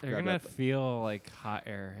 Yeah, I You're forgot gonna about that. feel like hot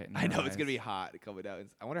air hitting. I your know it's gonna eyes. be hot coming out.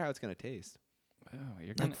 I wonder how it's gonna taste. Oh,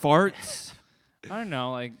 you're gonna. Like farts. I don't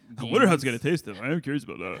know. Like. beans. taste. Though. I'm curious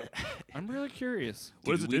about that. I'm really curious.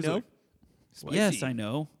 What does it taste like? Spicy. Yes, I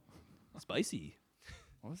know. Spicy.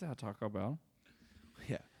 What was that Taco Bell?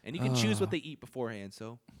 Yeah, and you can choose what they eat beforehand.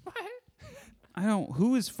 So I don't.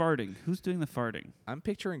 Who is farting? Who's doing the farting? I'm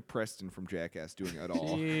picturing Preston from Jackass doing it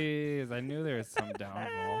all. Jeez, I knew there was some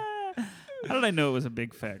downfall. How did I know it was a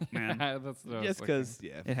big fact, man? That's what I was Just looking. because,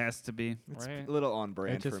 yeah, It has to be. it's Right. a little on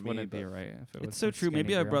brand It just for me. wouldn't be but right if it was It's so some true.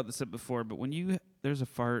 Maybe skinny I girl. brought this up before, but when there's a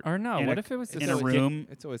fart Or no, in what a- if it was in just a like- room,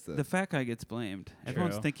 It's always the fat guy gets blamed.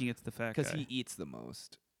 Everyone's True. thinking it's the fat guy. because he eats the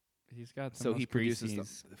most. He's got the So most he produces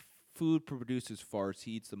greasies. the food produces farts.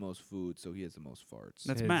 He eats the most food, so he has the most farts.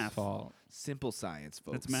 That's His math. fault. Simple science,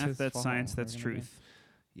 folks. That's math. his That's fault. science. We're That's gonna be- truth.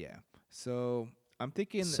 Yeah. So I'm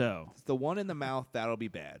thinking So the one in the mouth that'll be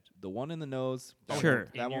bad. The one in the nose, Sure.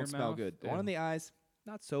 that In your won't smell mouth? good. The one in the eyes,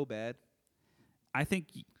 not so bad. I think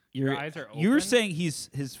Your eyes are You're open? saying his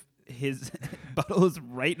butthole is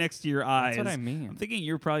right next to your eyes. That's what I I'm mean. thinking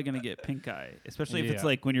you're probably gonna get pink eye, especially if it's Yeah.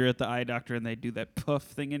 like when you're at the eye doctor and they do that puff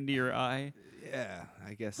thing into your eye. Yeah,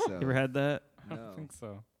 I guess so. You ever had that? I No. don't think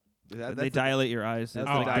so. That, They dilate your eyes. that's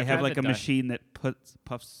It's the like they doctor. have like a I've had the machine that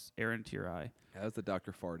puffs air into your eye. That was the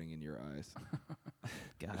doctor farting in your eyes.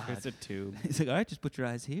 God. It's a tube. He's like, all right, just put your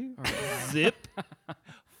eyes here. Or- Zip.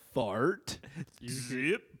 Fart.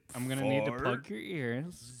 Zip. I'm gonna need to Fart. plug your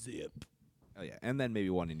ears. Zip. Oh yeah, and then maybe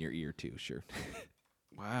one in your ear too. Sure.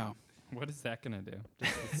 Wow. What is that gonna do?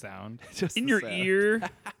 Just the sound. Just In the your sound. ear.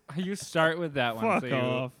 You start with that one, Fuck so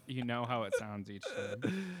off. you know how it sounds each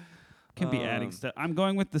time. Can be adding Um, stuff. I'm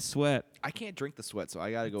going with the sweat. I can't drink the sweat, so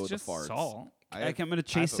I gotta go It's with just the farts. salt. I'm gonna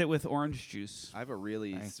chase it with orange juice. I have a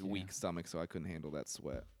really Thank you. weak stomach, so I couldn't handle that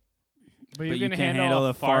sweat. But you you can can't handle handle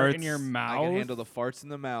a the fart in farts. your I mouth. can handle the farts in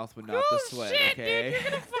the mouth, but not the sweat. Okay. Dude, you're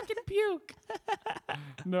gonna fucking puke.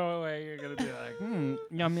 No way, you're gonna be like,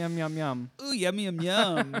 yum yum yum yum. Ooh, yummy, yum,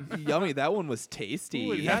 yum. Yummy. That one was tasty.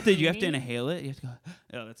 Ooh, is you that have to. You have to mean? inhale it. You have to go.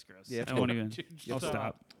 Oh, that's gross. Yeah, I won't even. Dude, I'll stop.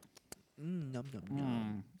 stop. Num, num, Mm.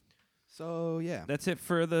 num. So yeah, That's it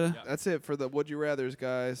for the. Yeah. that's it for the Would You Rather's,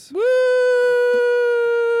 guys. Woo!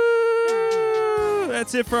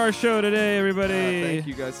 That's it for our show today, everybody. Thank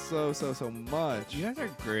you guys so much. You guys are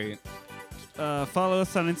great. Follow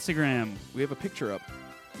us on Instagram. We have a picture up.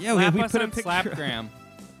 Yeah, Slap we us put a on picture. Slapgram.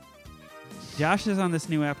 Josh is on this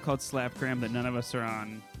new app called Slapgram that none of us are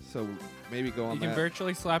on. So maybe go on You can that.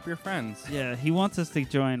 virtually slap your friends. Yeah, he wants us to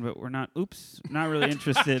join, but we're not. Oops, not really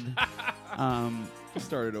interested. Just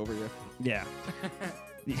start it over, Yeah.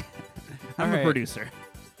 Yeah. All I'm a right. producer.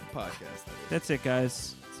 Podcast. That's it,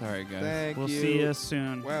 guys. Sorry, guys. Thank We'll you. see you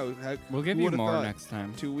soon. Wow, We'll give who you would've more thought? next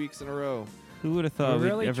time. 2 weeks in a row. Who would have thought We'll we'd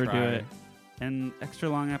really ever do try. it? And extra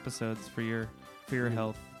long episodes for your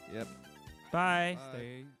health. Yep. Bye.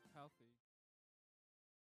 Stay healthy.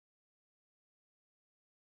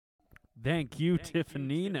 Thank you,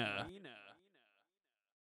 Tiffanina.